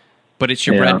 But it's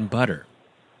your bread and butter.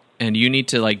 And you need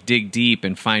to dig deep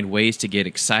and find ways to get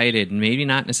excited, and maybe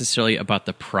not necessarily about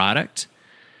the product,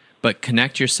 but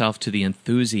connect yourself to the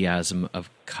enthusiasm of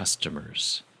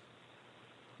customers.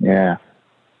 Yeah.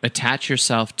 Attach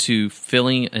yourself to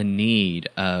filling a need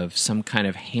of some kind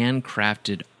of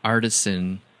handcrafted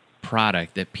artisan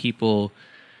product that people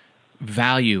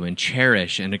value and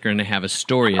cherish and are going to have a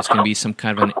story. It's going to be some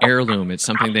kind of an heirloom. It's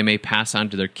something they may pass on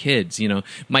to their kids.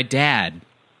 My dad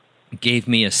gave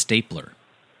me a stapler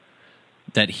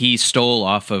that he stole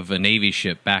off of a Navy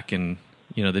ship back in,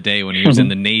 the day when he was in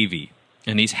the Navy.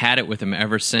 And he's had it with him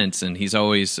ever since. And he's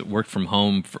always worked from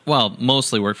home.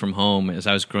 Mostly worked from home as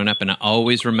I was growing up. And I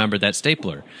always remembered that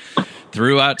stapler.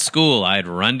 Throughout school, I'd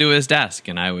run to his desk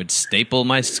and I would staple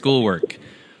my schoolwork.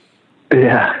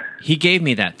 Yeah. He gave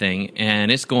me that thing,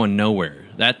 and it's going nowhere.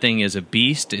 That thing is a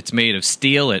beast. It's made of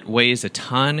steel. It weighs a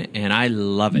ton, and I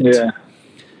love it.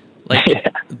 Yeah.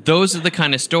 Those are the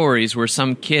kind of stories where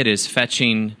some kid is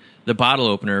fetching the bottle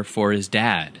opener for his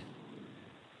dad.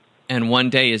 And one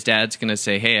day his dad's going to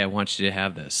say, hey, I want you to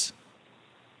have this.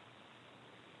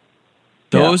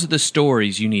 Those are the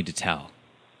stories you need to tell.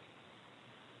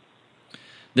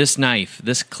 This knife,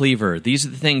 this cleaver, these are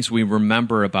the things we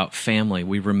remember about family.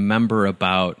 We remember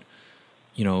about,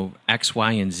 X,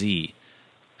 Y, and Z.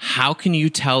 How can you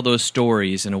tell those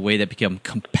stories in a way that become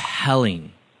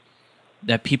compelling,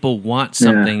 that people want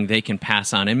something they can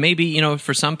pass on? And maybe,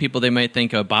 for some people, they might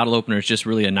think a bottle opener is just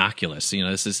really innocuous.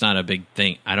 This is not a big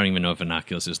thing. I don't even know if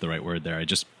innocuous is the right word there. I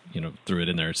just, threw it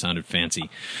in there. It sounded fancy.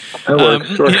 That works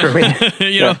for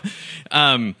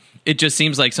me. It just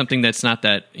seems like something that's not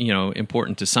that,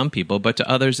 important to some people, but to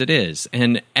others it is.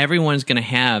 And everyone's going to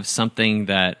have something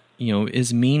that,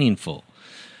 is meaningful.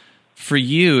 For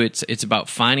you, it's about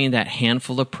finding that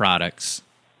handful of products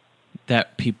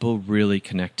that people really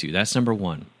connect to. That's number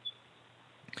one.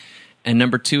 And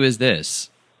number two is this: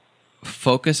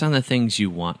 focus on the things you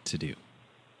want to do.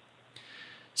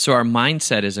 So our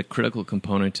mindset is a critical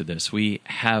component to this. We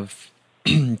have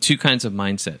two kinds of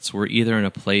mindsets. We're either in a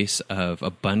place of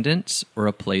abundance or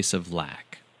a place of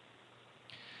lack.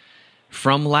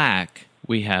 From lack,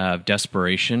 we have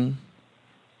desperation,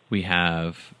 we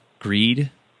have greed,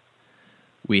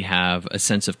 we have a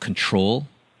sense of control.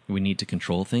 We need to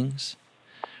control things.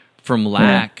 From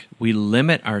lack, we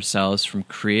limit ourselves from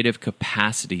creative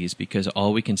capacities because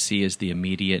all we can see is the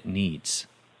immediate needs.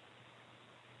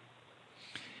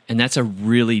 And that's a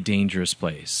really dangerous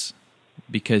place,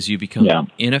 because you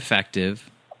become ineffective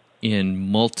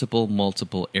in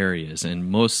multiple areas, and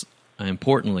most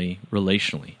importantly,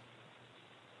 relationally.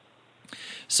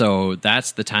 So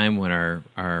that's the time when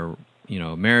our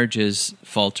marriages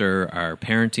falter, our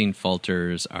parenting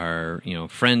falters, our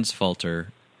friends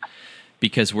falter,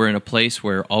 because we're in a place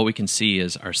where all we can see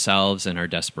is ourselves and our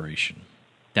desperation.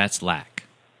 That's lack.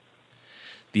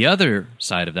 The other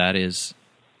side of that is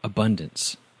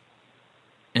abundance.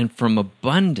 And from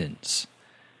abundance,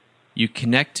 you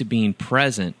connect to being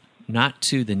present, not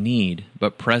to the need,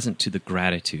 but present to the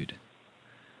gratitude.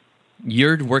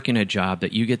 You're working a job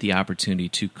that you get the opportunity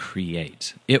to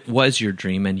create. It was your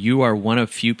dream, and you are one of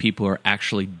few people who are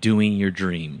actually doing your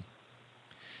dream.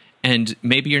 And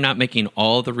maybe you're not making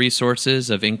all the resources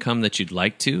of income that you'd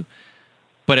like to,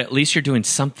 but at least you're doing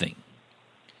something.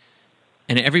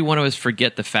 And every one of us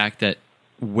forget the fact that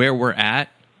where we're at,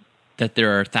 that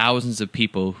there are thousands of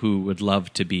people who would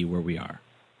love to be where we are.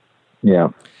 Yeah.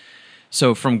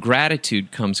 So from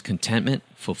gratitude comes contentment,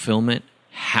 fulfillment,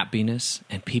 happiness,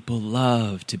 and people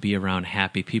love to be around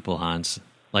happy people, Hans.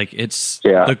 Like, it's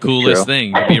the coolest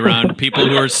thing to be around people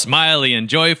who are smiley and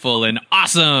joyful and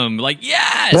awesome. Like,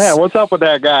 yes! Yeah, what's up with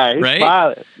that guy? He's right?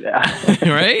 smiling. Yeah.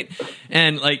 Right?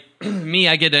 And like me,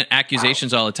 I get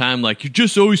accusations all the time, like, you're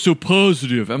just always so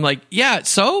positive. I'm like, yeah,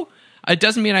 so? It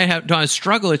doesn't mean I don't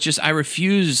struggle. It's just I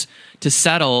refuse to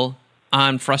settle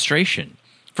on frustration.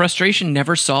 Frustration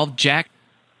never solved jack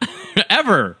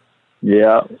ever.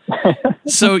 Yeah.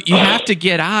 So you have to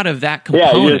get out of that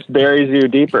component. Yeah, it just buries you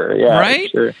deeper. Yeah,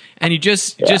 right? Sure. And you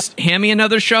just hand me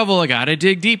another shovel. I got to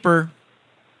dig deeper.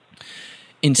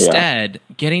 Instead,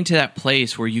 getting to that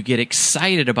place where you get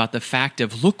excited about the fact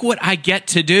of, look what I get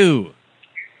to do.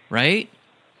 right?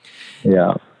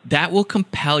 Yeah. That will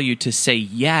compel you to say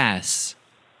yes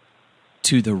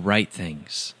to the right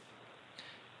things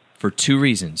for two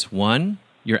reasons. One,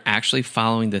 you're actually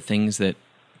following the things that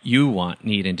you want,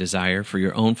 need, and desire for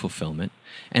your own fulfillment.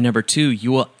 And number two,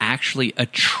 you will actually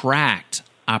attract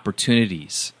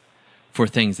opportunities for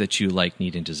things that you like,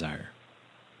 need, and desire.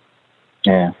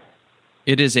 Yeah.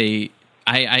 It is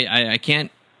I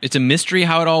can't, it's a mystery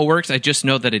how it all works. I just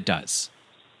know that it does.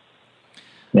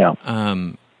 Yeah.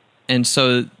 And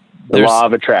so the there's law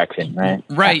of attraction, right?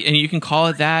 Right. And you can call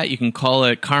it that. You can call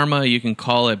it karma. You can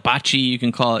call it bocce. You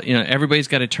can call it, everybody's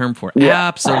got a term for it. Yeah.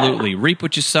 Absolutely. Reap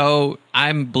what you sow.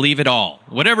 I believe it all.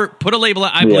 Whatever, put a label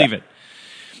on, I believe it.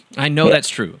 I know that's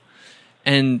true.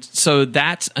 And so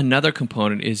that's another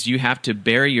component is you have to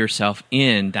bury yourself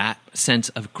in that sense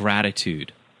of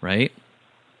gratitude, right?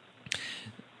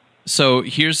 So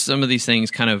here's some of these things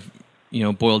kind of,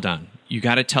 boiled down. You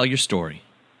got to tell your story.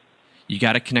 You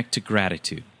got to connect to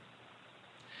gratitude.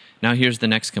 Now here's the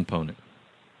next component.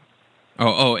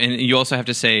 Oh, and you also have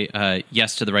to say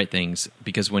yes to the right things,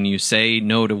 because when you say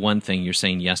no to one thing, you're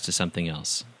saying yes to something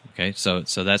else. Okay, so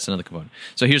that's another component.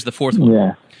 So here's the fourth one.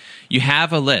 Yeah. You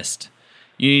have a list.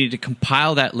 You need to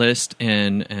compile that list,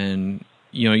 and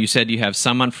you said you have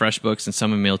some on FreshBooks and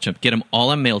some on MailChimp. Get them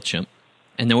all on MailChimp,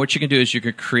 and then what you can do is you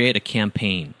can create a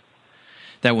campaign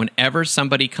that whenever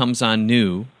somebody comes on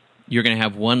new, you're going to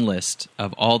have one list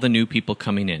of all the new people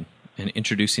coming in and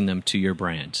introducing them to your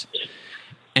brand.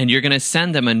 And you're going to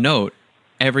send them a note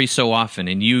every so often,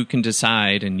 and you can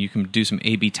decide, and you can do some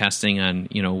A/B testing on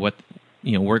what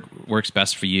works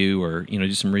best for you, or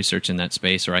do some research in that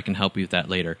space, or I can help you with that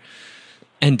later.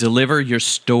 And deliver your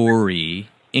story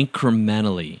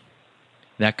incrementally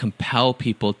that compel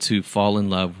people to fall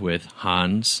in love with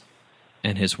Hans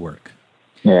and his work.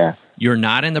 Yeah. You're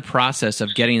not in the process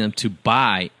of getting them to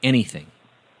buy anything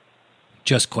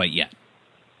just quite yet.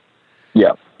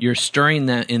 Yeah. You're stirring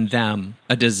in them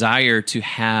a desire to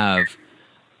have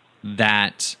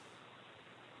that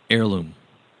heirloom,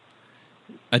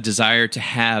 a desire to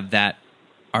have that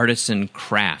artisan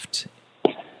craft,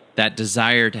 that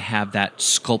desire to have that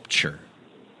sculpture,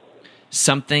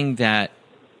 something that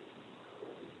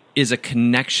is a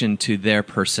connection to their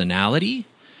personality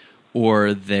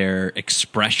or their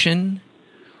expression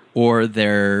or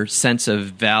their sense of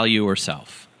value or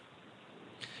self.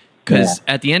 Because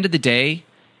at the end of the day,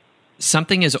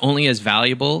 something is only as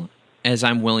valuable as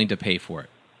I'm willing to pay for it.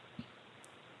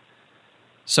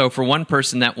 So for one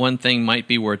person, that one thing might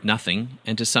be worth nothing,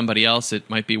 and to somebody else, it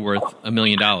might be worth $1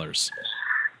 million.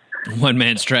 One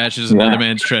man's trash is another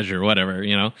man's treasure, whatever,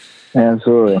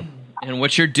 Absolutely. And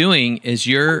what you're doing is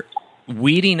you're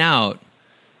weeding out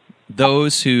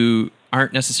those who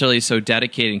aren't necessarily so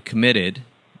dedicated and committed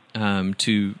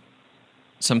to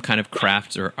some kind of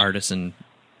craft or artisan,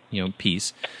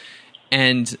 piece,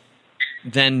 and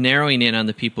then narrowing in on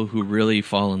the people who really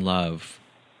fall in love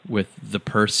with the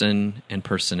person and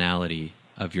personality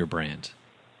of your brand.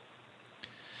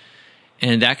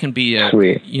 And that can be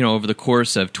over the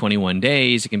course of 21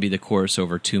 days. It can be the course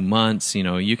over 2 months.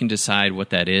 You can decide what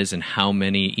that is and how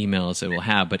many emails it will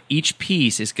have. But each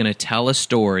piece is going to tell a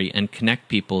story and connect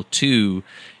people to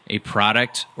a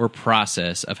product or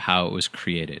process of how it was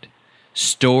created.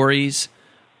 Stories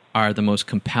are the most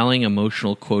compelling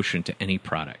emotional quotient to any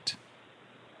product,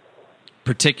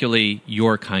 particularly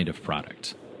your kind of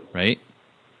product, right?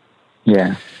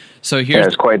 Yeah. So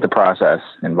here's quite the process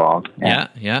involved.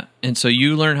 Yeah. And so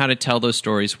you learn how to tell those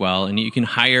stories well, and you can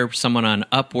hire someone on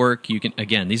Upwork. You can,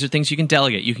 again, these are things you can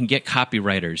delegate. You can get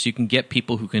copywriters. You can get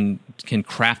people who can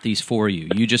craft these for you.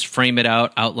 You just frame it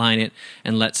out, outline it,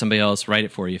 and let somebody else write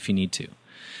it for you if you need to.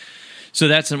 So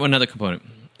that's another component.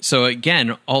 So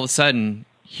again, all of a sudden,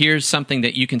 here's something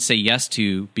that you can say yes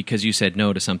to because you said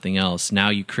no to something else. Now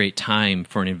you create time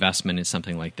for an investment in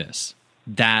something like this.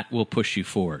 That will push you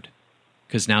forward,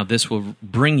 because now this will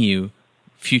bring you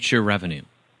future revenue.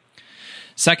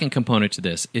 Second component to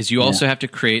this is you also have to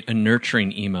create a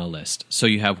nurturing email list. So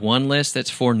you have one list that's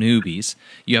for newbies.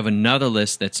 You have another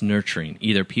list that's nurturing,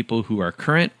 either people who are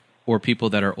current or people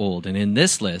that are old. And in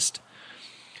this list,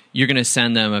 you're going to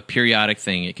send them a periodic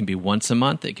thing. It can be once a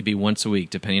month. It could be once a week,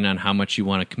 depending on how much you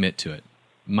want to commit to it.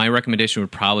 My recommendation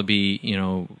would probably be,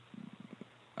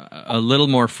 a little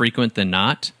more frequent than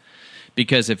not.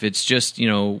 Because if it's just,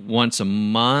 once a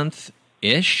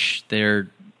month-ish, they're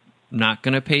not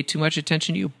going to pay too much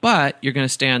attention to you, but you're going to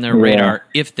stay on their radar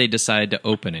if they decide to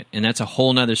open it. And that's a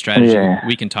whole nother strategy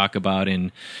we can talk about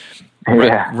in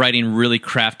writing really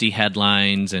crafty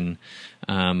headlines and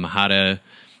how to,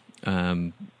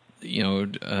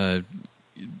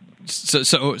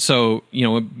 So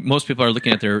most people are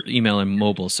looking at their email and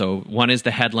mobile. So one is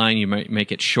the headline. You might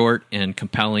make it short and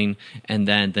compelling. And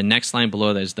then the next line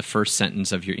below that is the first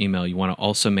sentence of your email. You want to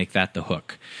also make that the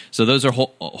hook. So those are a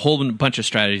whole bunch of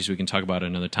strategies we can talk about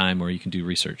another time, or you can do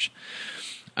research.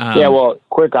 Well,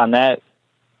 quick on that.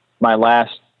 My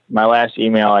last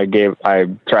email I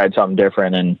tried something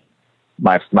different, and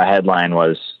my headline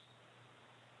was,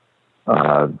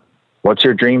 what's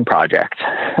your dream project?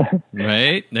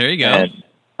 Right. There you go. And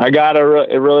I got it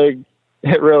really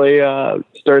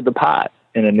stirred the pot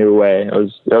in a new way. It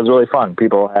was really fun.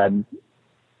 People had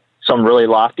some really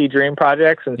lofty dream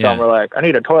projects, and some were like, I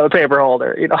need a toilet paper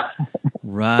holder,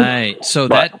 Right. So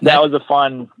that was that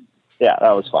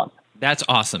was fun. That's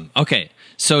awesome. Okay.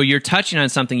 So you're touching on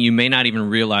something you may not even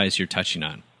realize you're touching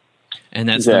on. And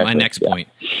that's my next point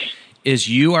is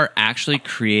you are actually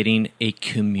creating a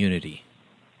community.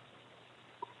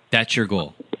 That's your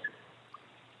goal.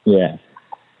 Yeah.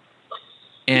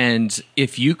 And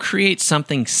if you create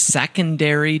something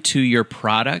secondary to your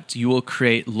product, you will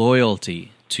create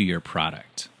loyalty to your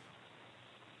product.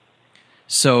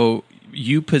 So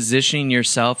you positioning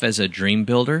yourself as a dream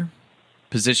builder,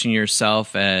 position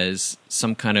yourself as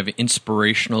some kind of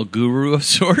inspirational guru of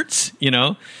sorts,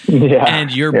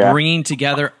 and you're bringing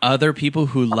together other people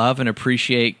who love and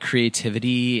appreciate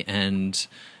creativity and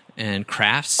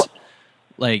crafts,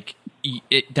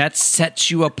 that sets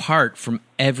you apart from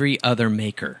every other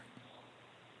maker.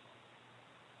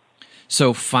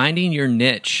 So finding your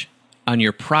niche on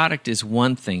your product is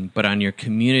one thing, but on your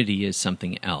community is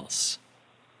something else.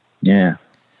 Yeah.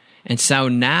 And so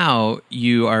now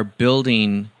you are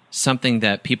building something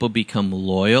that people become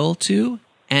loyal to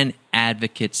and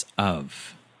advocates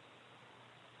of.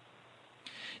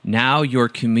 Now your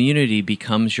community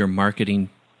becomes your marketing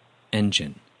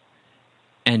engine.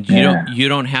 And you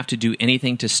don't have to do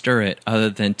anything to stir it other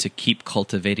than to keep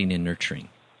cultivating and nurturing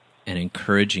and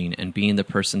encouraging and being the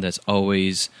person that's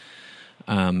always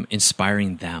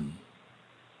inspiring them.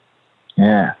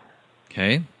 Yeah.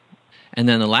 Okay? And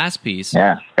then the last piece.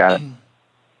 Yeah, got it.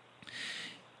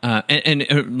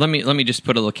 And let me just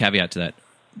put a little caveat to that.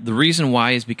 The reason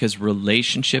why is because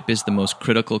relationship is the most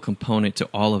critical component to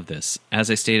all of this. As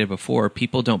I stated before,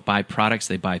 people don't buy products,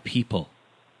 they buy people.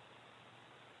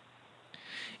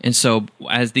 And so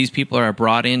as these people are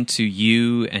brought into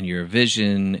you and your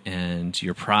vision and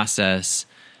your process,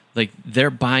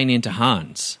 they're buying into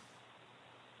Hans.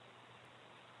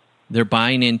 They're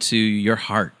buying into your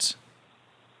heart.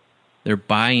 They're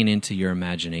buying into your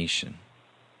imagination.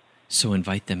 So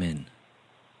invite them in.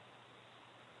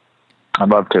 I'd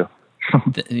love to.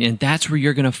 And that's where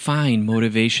you're going to find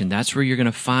motivation. That's where you're going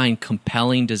to find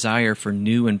compelling desire for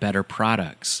new and better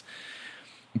products.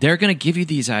 They're going to give you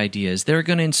these ideas. They're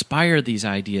going to inspire these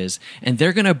ideas. And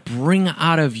they're going to bring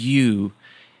out of you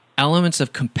elements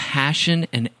of compassion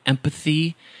and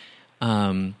empathy,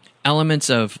 elements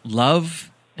of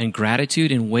love and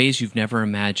gratitude in ways you've never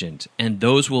imagined. And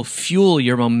those will fuel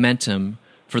your momentum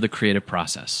for the creative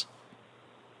process.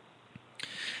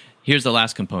 Here's the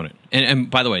last component. And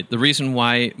by the way, the reason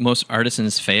why most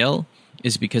artisans fail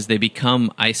is because they become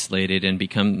isolated and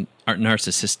become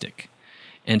narcissistic.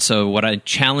 And so what I'm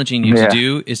challenging you to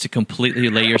do is to completely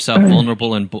lay yourself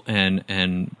vulnerable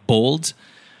and bold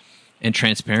and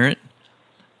transparent.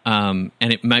 And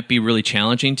it might be really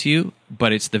challenging to you,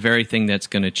 but it's the very thing that's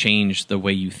going to change the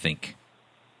way you think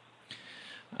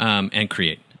and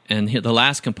create. And the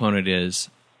last component is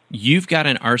you've got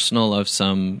an arsenal of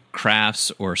some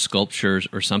crafts or sculptures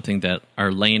or something that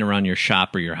are laying around your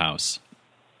shop or your house.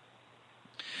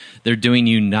 They're doing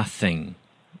you nothing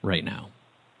right now.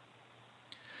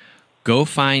 Go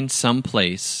find some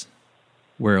place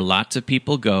where lots of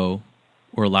people go,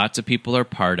 or lots of people are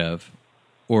part of,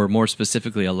 or more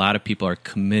specifically, a lot of people are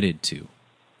committed to.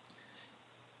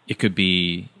 It could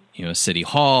be, a city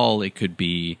hall. It could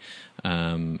be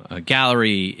a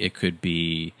gallery. It could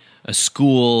be a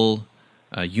school,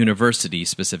 a university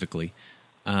specifically.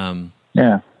 And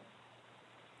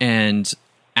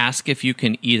ask if you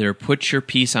can either put your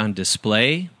piece on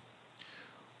display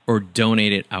or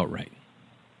donate it outright.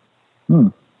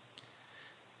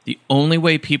 The only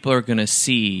way people are going to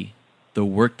see the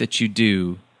work that you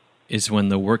do is when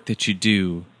the work that you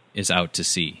do is out to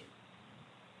sea.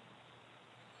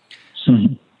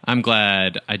 I'm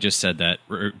glad I just said that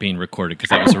being recorded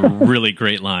because that was a really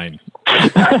great line.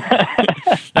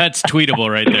 That's tweetable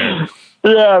right there.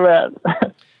 Yeah, man.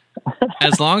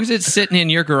 As long as it's sitting in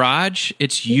your garage,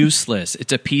 it's useless.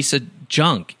 It's a piece of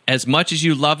junk. As much as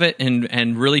you love it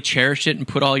and really cherish it and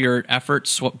put all your effort,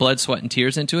 blood, sweat, and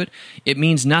tears into it, it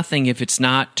means nothing if it's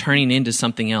not turning into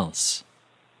something else.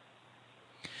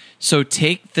 So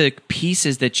take the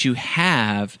pieces that you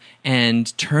have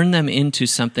and turn them into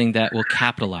something that will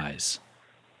capitalize.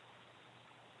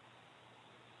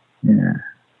 Yeah.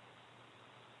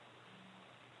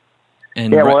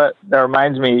 And well, that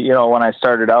reminds me, when I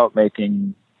started out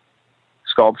making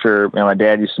sculpture, my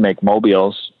dad used to make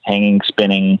mobiles, hanging,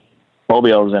 spinning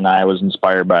mobiles, and I was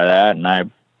inspired by that,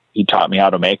 and he taught me how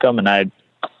to make them, and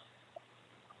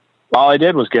all I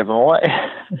did was give them away.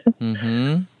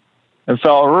 Mm-hmm. It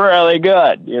felt really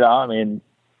good, and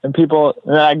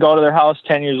then I'd go to their house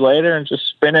 10 years later and just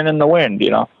spinning in the wind,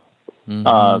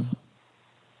 Mm-hmm.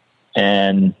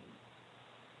 And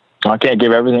I can't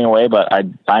give everything away, but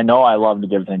I know I love to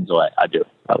give things away. I do.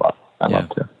 I love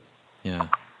to. Yeah.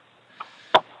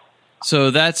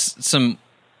 So that's some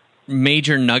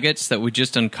major nuggets that we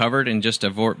just uncovered in just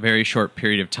a very short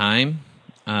period of time.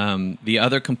 The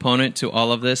other component to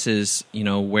all of this is,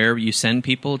 where you send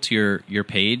people to your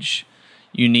page.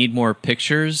 You need more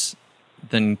pictures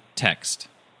than text.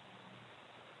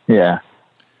 Yeah.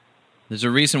 There's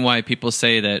a reason why people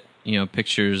say that,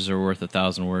 pictures are worth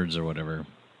 1,000 words or whatever.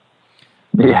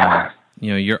 Yeah.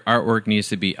 Your artwork needs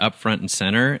to be up front and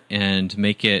center and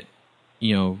make it,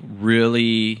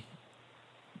 really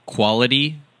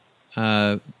quality,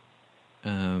 photography.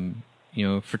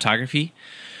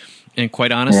 And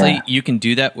quite honestly, you can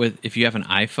do that if you have an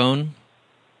iPhone,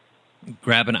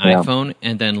 grab an iPhone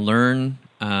and then learn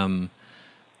to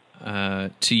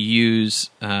use,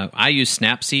 I use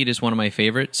Snapseed as one of my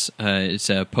favorites. It's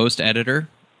a post editor.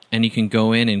 And you can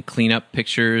go in and clean up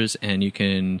pictures, and you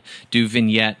can do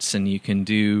vignettes, and you can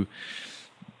do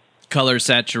color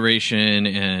saturation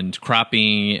and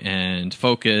cropping and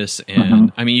focus.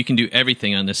 And you can do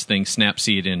everything on this thing,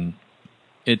 Snapseed. And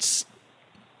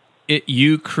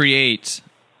you create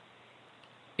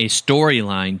a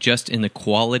storyline just in the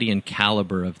quality and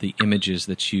caliber of the images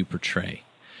that you portray.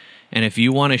 And if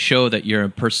you want to show that you're a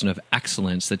person of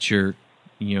excellence, that your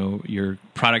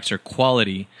products are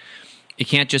quality, it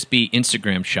can't just be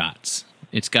Instagram shots.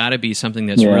 It's got to be something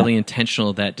that's really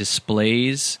intentional, that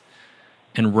displays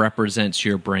and represents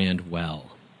your brand well.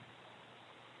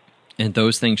 And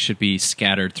those things should be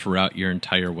scattered throughout your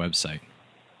entire website.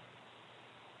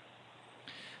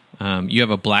 You have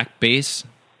a black base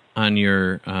on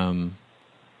your on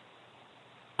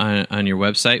your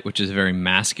website, which is a very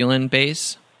masculine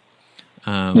base.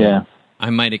 I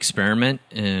might experiment,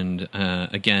 and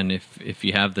again, if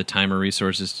you have the time or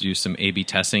resources to do some A/B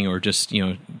testing, or just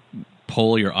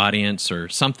poll your audience or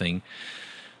something,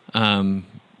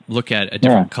 look at a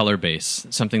different color base,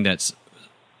 something that's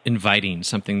inviting,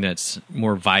 something that's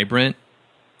more vibrant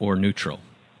or neutral,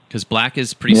 because black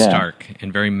is pretty stark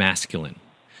and very masculine,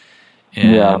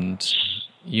 and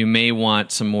you may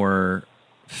want some more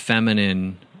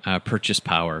feminine purchase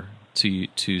power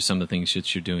to some of the things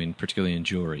that you're doing, particularly in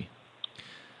jewelry.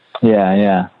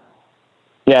 Yeah.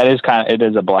 It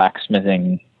is a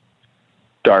blacksmithing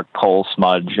dark coal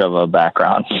smudge of a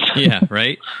background. Yeah,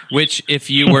 right. Which, if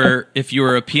you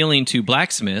were appealing to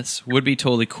blacksmiths, would be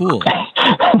totally cool,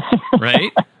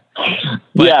 right?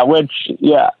 But,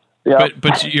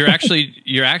 But you're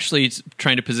actually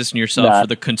trying to position yourself for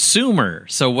the consumer.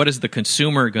 So, what is the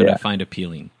consumer going to find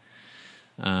appealing?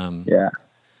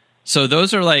 So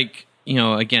those are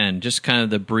again, just kind of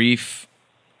the brief,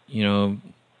 kind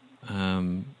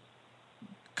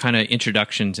of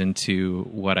introductions into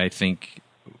what I think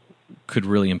could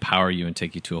really empower you and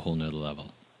take you to a whole nother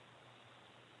level.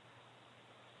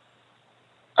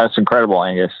 That's incredible,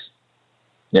 Angus.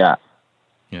 Yeah.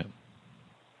 Because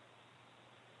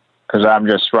I'm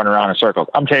just running around in circles.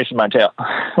 I'm chasing my tail.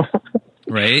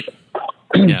 Right?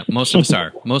 Yeah, most of us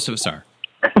are.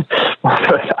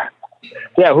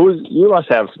 Yeah, you must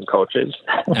have some coaches.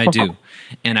 I do,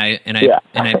 and I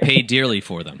pay dearly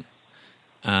for them.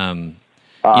 Awesome.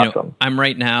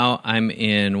 I'm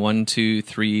in 1, 2,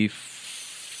 3,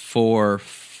 4,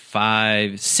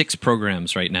 5, 6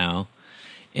 programs right now,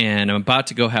 and I'm about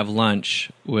to go have lunch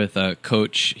with a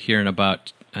coach here in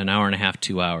about an hour and a half,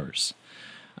 2 hours.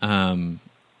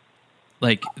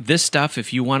 This stuff,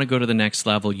 if you want to go to the next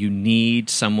level, you need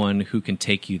someone who can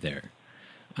take you there.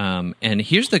 And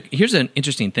here's an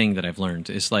interesting thing that I've learned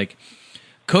is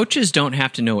coaches don't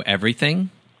have to know everything.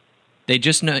 They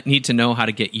just need to know how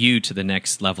to get you to the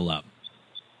next level up.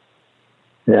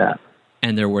 Yeah.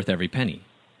 And they're worth every penny.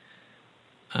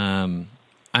 I'm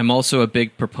also a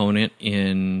big proponent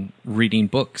in reading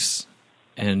books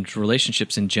and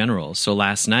relationships in general. So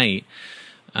last night,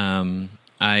 I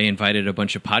invited a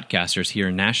bunch of podcasters here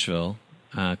in Nashville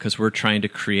because we're trying to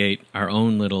create our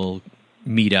own little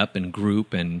meetup and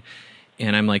group, and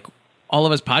I'm like, all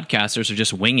of us podcasters are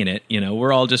just winging it.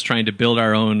 We're all just trying to build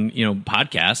our own,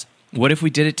 podcast. What if we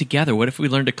did it together? What if we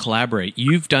learned to collaborate?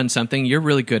 You've done something you're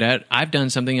really good at. I've done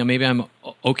something and maybe I'm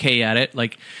okay at it.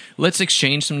 Like, let's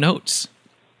exchange some notes.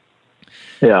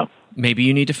 Yeah. Maybe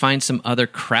you need to find some other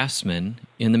craftsmen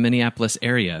in the Minneapolis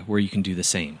area where you can do the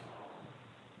same.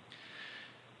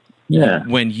 Yeah.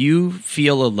 When you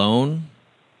feel alone,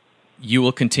 you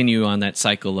will continue on that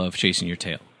cycle of chasing your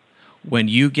tail. When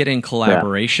you get in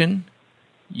collaboration,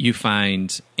 you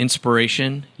find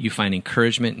inspiration, you find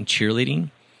encouragement and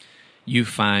cheerleading. You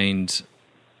find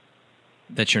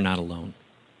that you're not alone.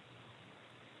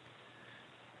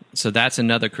 So that's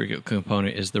another critical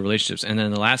component, is the relationships. And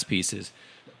then the last piece is,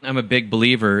 I'm a big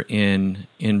believer in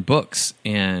books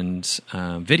and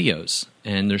videos.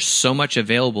 And there's so much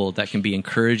available that can be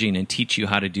encouraging and teach you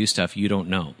how to do stuff you don't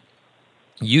know.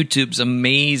 YouTube's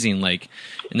amazing. Like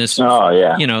in this,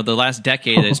 the last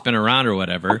decade that's been around or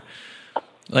whatever,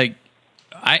 like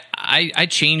I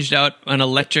changed out an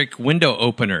electric window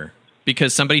opener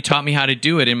because somebody taught me how to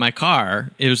do it in my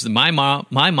car. It was my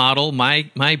model,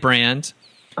 my brand.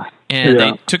 And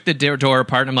they took the door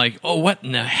apart, and I'm like, oh, what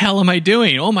in the hell am I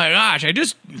doing? Oh, my gosh, I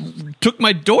just took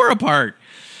my door apart.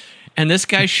 And this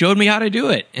guy showed me how to do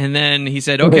it. And then he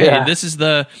said, okay, this is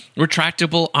the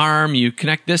retractable arm. You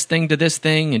connect this thing to this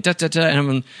thing, and da-da-da.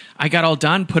 And I got all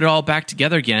done, put it all back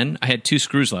together again. I had 2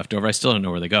 screws left over. I still don't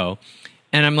know where they go.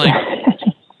 And I'm like,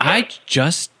 I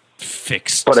just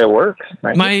fixed but it works,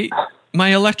 right? my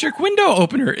electric window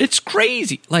opener. It's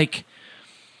crazy. Like,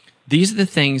 these are the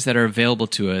things that are available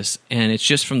to us, and it's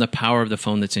just from the power of the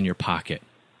phone that's in your pocket.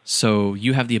 So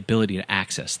you have the ability to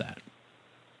access that.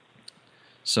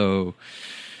 So,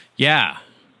 yeah.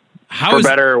 For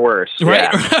better or worse.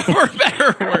 Right? Yeah. For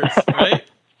better or worse, right?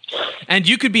 And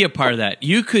you could be a part of that.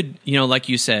 You could, like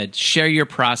you said, share your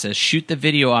process, shoot the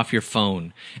video off your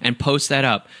phone, and post that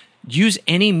up. Use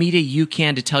any media you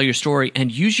can to tell your story,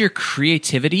 and use your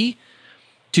creativity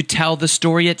to tell the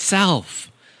story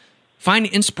itself. Find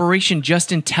inspiration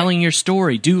just in telling your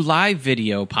story. Do live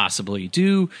video, possibly.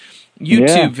 Do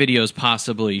YouTube videos,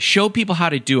 possibly. Show people how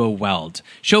to do a weld.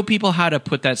 Show people how to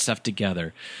put that stuff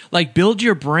together. Like, build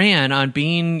your brand on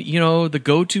being, the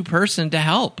go-to person to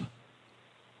help.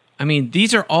 I mean,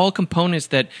 these are all components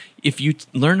that if you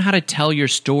learn how to tell your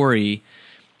story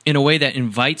in a way that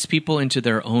invites people into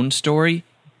their own story,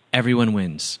 everyone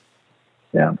wins.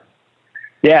 Yeah.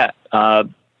 Yeah. I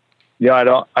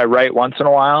write once in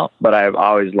a while, but I've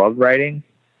always loved writing,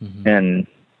 and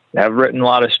I've written a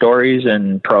lot of stories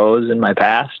and prose in my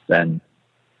past.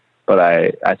 But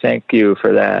I thank you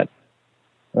for that,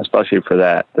 especially for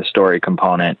the story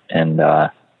component. And, I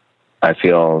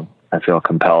feel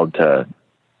compelled to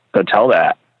tell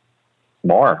that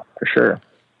more, for sure.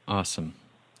 Awesome.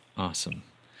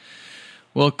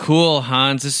 Well, cool,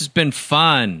 Hans. This has been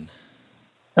fun.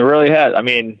 It really has. I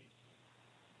mean,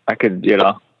 I could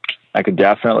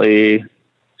definitely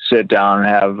sit down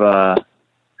and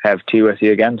have tea with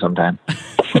you again sometime.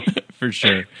 For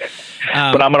sure.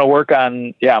 But I'm going to work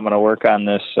on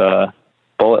this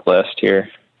bullet list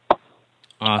here.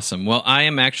 Awesome. Well, I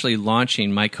am actually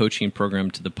launching my coaching program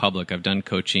to the public. I've done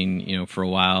coaching, for a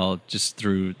while, just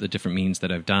through the different means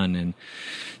that I've done. And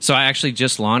so I actually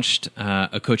just launched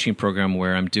a coaching program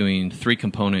where I'm doing 3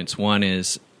 components. One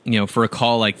is, for a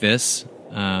call like this,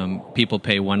 people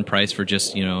pay one price for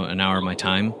just, an hour of my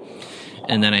time.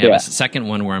 And then I have a second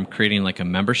one where I'm creating like a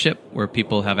membership where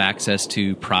people have access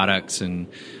to products and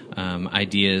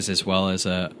ideas, as well as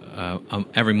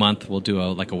every month we'll do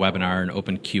a webinar and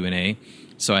open Q&A.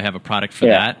 So I have a product for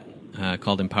that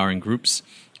called Empowering Groups.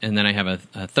 And then I have a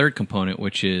third component,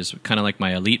 which is kind of like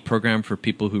my elite program for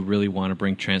people who really want to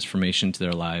bring transformation to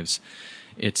their lives.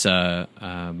 It's a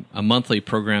monthly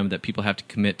program that people have to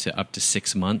commit to up to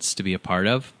 6 months to be a part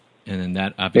of. And then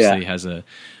that obviously has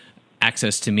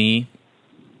access to me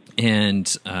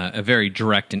and a very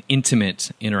direct and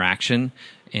intimate interaction.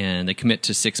 And they commit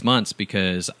to 6 months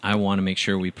because I want to make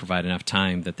sure we provide enough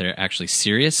time that they're actually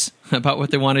serious about what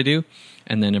they want to do.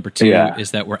 And then number 2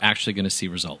 is that we're actually going to see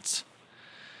results.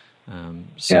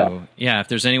 If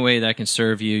there's any way that I can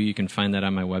serve you, you can find that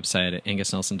on my website at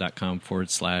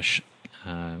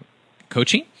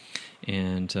angusnelson.com/coaching.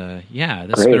 And this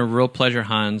has been a real pleasure,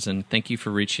 Hans, and thank you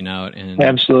for reaching out. And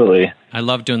absolutely, I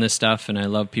love doing this stuff, and I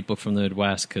love people from the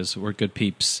Midwest because we're good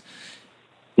peeps.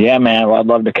 Yeah, man. Well, I'd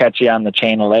love to catch you on the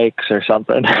chain of lakes or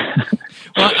something.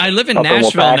 Well, I live in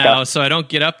Nashville now, so I don't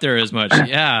get up there as much.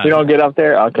 Yeah, you don't get up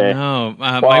there? Okay. No,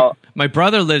 my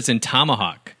brother lives in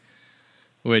Tomahawk,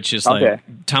 which is like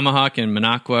Tomahawk and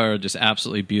Minocqua are just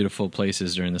absolutely beautiful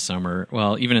places during the summer.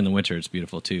 Well, even in the winter, it's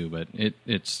beautiful too, but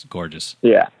it's gorgeous.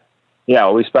 Yeah. yeah,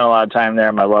 we spent a lot of time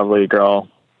there. My lovely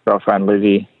girlfriend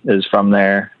Lizzie is from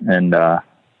there and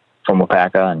from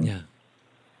Wapaka, and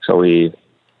so we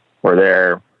were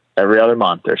there every other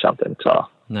month or something. So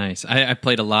nice. I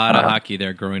played a lot of hockey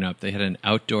there growing up. They had an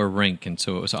outdoor rink, and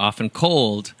so it was often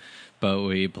cold, but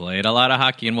we played a lot of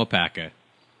hockey in Wapaka.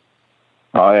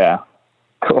 Oh yeah,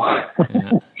 cool.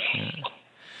 Yeah.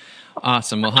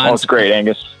 Awesome. Well, Hans, it's great,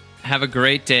 Angus. Have a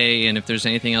great day, and if there's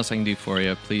anything else I can do for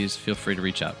you, please feel free to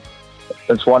reach out.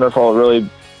 It's wonderful. Really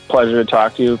pleasure to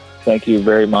talk to you. Thank you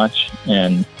very much,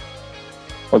 and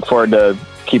look forward to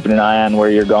keeping an eye on where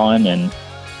you're going and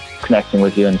connecting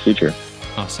with you in the future.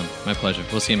 Awesome. My pleasure.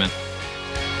 We'll see you, man.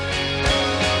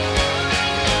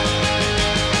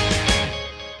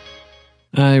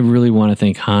 I really want to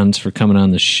thank Hans for coming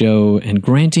on the show and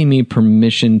granting me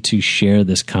permission to share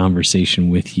this conversation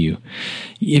with you.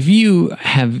 If you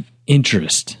have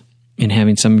interest in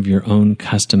having some of your own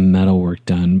custom metalwork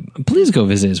done, please go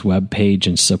visit his webpage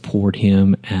and support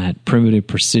him at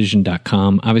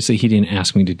primitiveprecision.com. Obviously, he didn't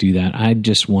ask me to do that. I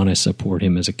just want to support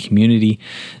him as a community,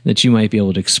 that you might be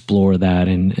able to explore that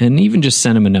and even just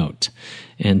send him a note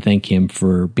and thank him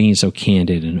for being so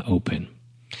candid and open.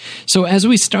 So as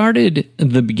we started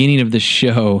the beginning of the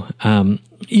show, I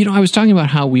was talking about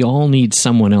how we all need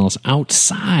someone else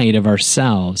outside of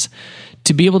ourselves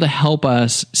to be able to help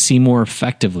us see more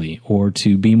effectively or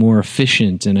to be more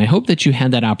efficient. And I hope that you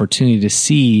had that opportunity to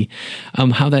see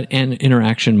how that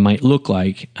interaction might look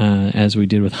like, as we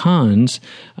did with Hans,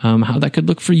 how that could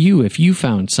look for you if you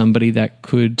found somebody that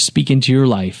could speak into your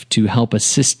life to help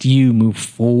assist you move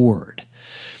forward.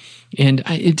 And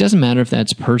it doesn't matter if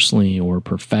that's personally or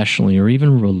professionally or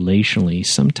even relationally.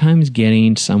 Sometimes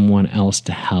getting someone else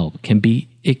to help can be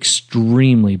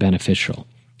extremely beneficial.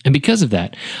 And because of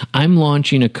that, I'm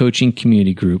launching a coaching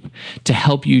community group to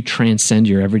help you transcend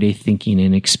your everyday thinking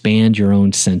and expand your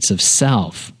own sense of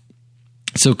self.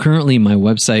 So currently my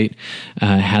website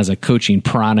has a coaching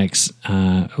products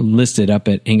listed up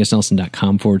at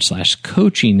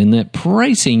angusnelson.com/coaching. And that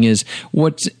pricing is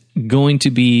what's going to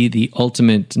be the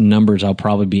ultimate numbers I'll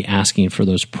probably be asking for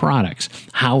those products.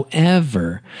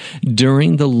 However,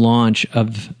 during the launch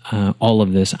of all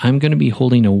of this, I'm going to be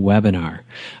holding a webinar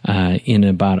in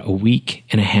about a week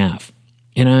and a half.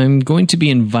 And I'm going to be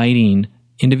inviting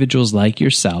individuals like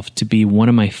yourself to be one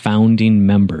of my founding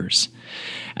members.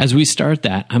 As we start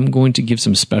that, I'm going to give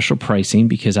some special pricing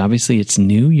because obviously it's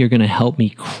new. You're going to help me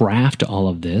craft all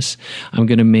of this. I'm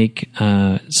going to make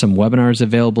some webinars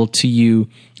available to you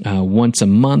once a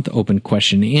month, open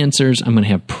question and answers. I'm going to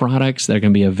have products that are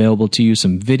going to be available to you,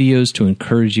 some videos to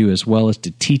encourage you as well as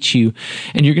to teach you.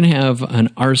 And you're going to have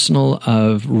an arsenal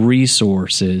of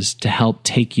resources to help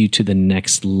take you to the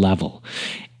next level.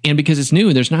 And because it's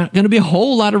new, there's not going to be a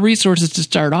whole lot of resources to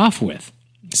start off with.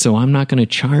 So I'm not going to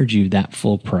charge you that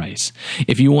full price.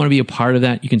 If you want to be a part of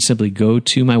that, you can simply go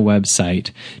to my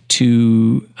website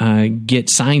to get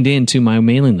signed into my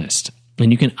mailing list. And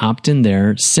you can opt in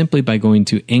there simply by going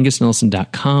to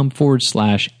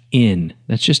angusnelson.com/in.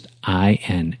 That's just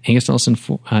IN.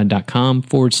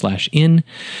 angusnelson.com/in.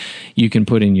 You can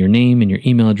put in your name and your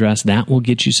email address. That will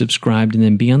get you subscribed, and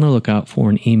then be on the lookout for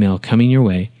an email coming your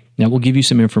way that will give you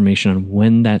some information on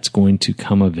when that's going to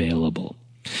come available.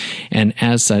 And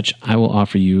as such, I will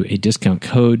offer you a discount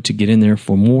code to get in there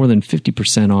for more than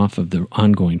 50% off of the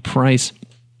ongoing price.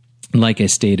 Like I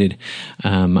stated,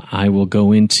 I will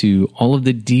go into all of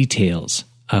the details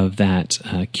of that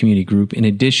community group. In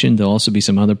addition, there'll also be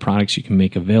some other products you can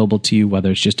make available to you, whether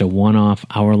it's just a one-off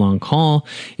hour-long call.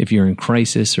 If you're in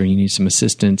crisis or you need some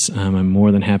assistance, I'm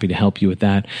more than happy to help you with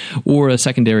that. Or a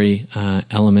secondary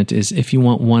element is if you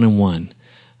want one-on-one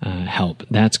help.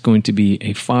 That's going to be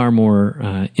a far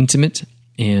more intimate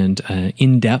and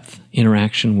in-depth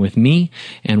interaction with me.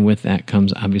 And with that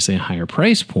comes obviously a higher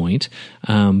price point,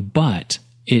 but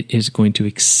it is going to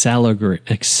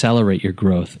accelerate your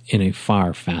growth in a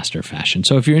far faster fashion.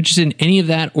 So if you're interested in any of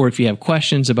that, or if you have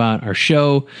questions about our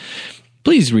show,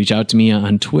 please reach out to me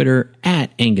on Twitter at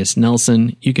Angus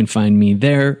Nelson. You can find me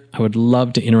there. I would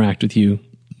love to interact with you.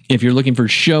 If you're looking for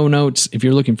show notes, if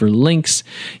you're looking for links,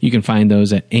 you can find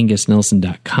those at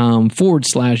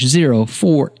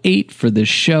angusnelson.com/048 for this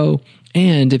show.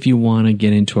 And if you want to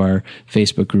get into our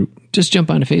Facebook group, just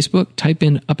jump onto Facebook, type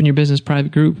in Up in Your Business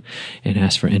Private Group, and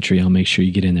ask for entry. I'll make sure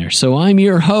you get in there. So I'm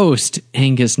your host,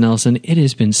 Angus Nelson. It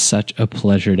has been such a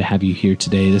pleasure to have you here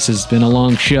today. This has been a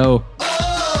long show.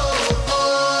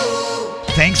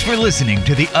 Thanks for listening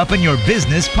to the Up in Your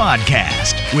Business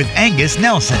podcast with Angus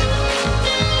Nelson.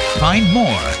 Find more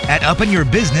at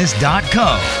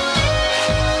upinyourbusiness.co.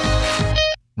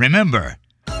 Remember,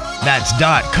 that's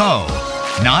 .co,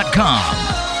 not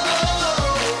com.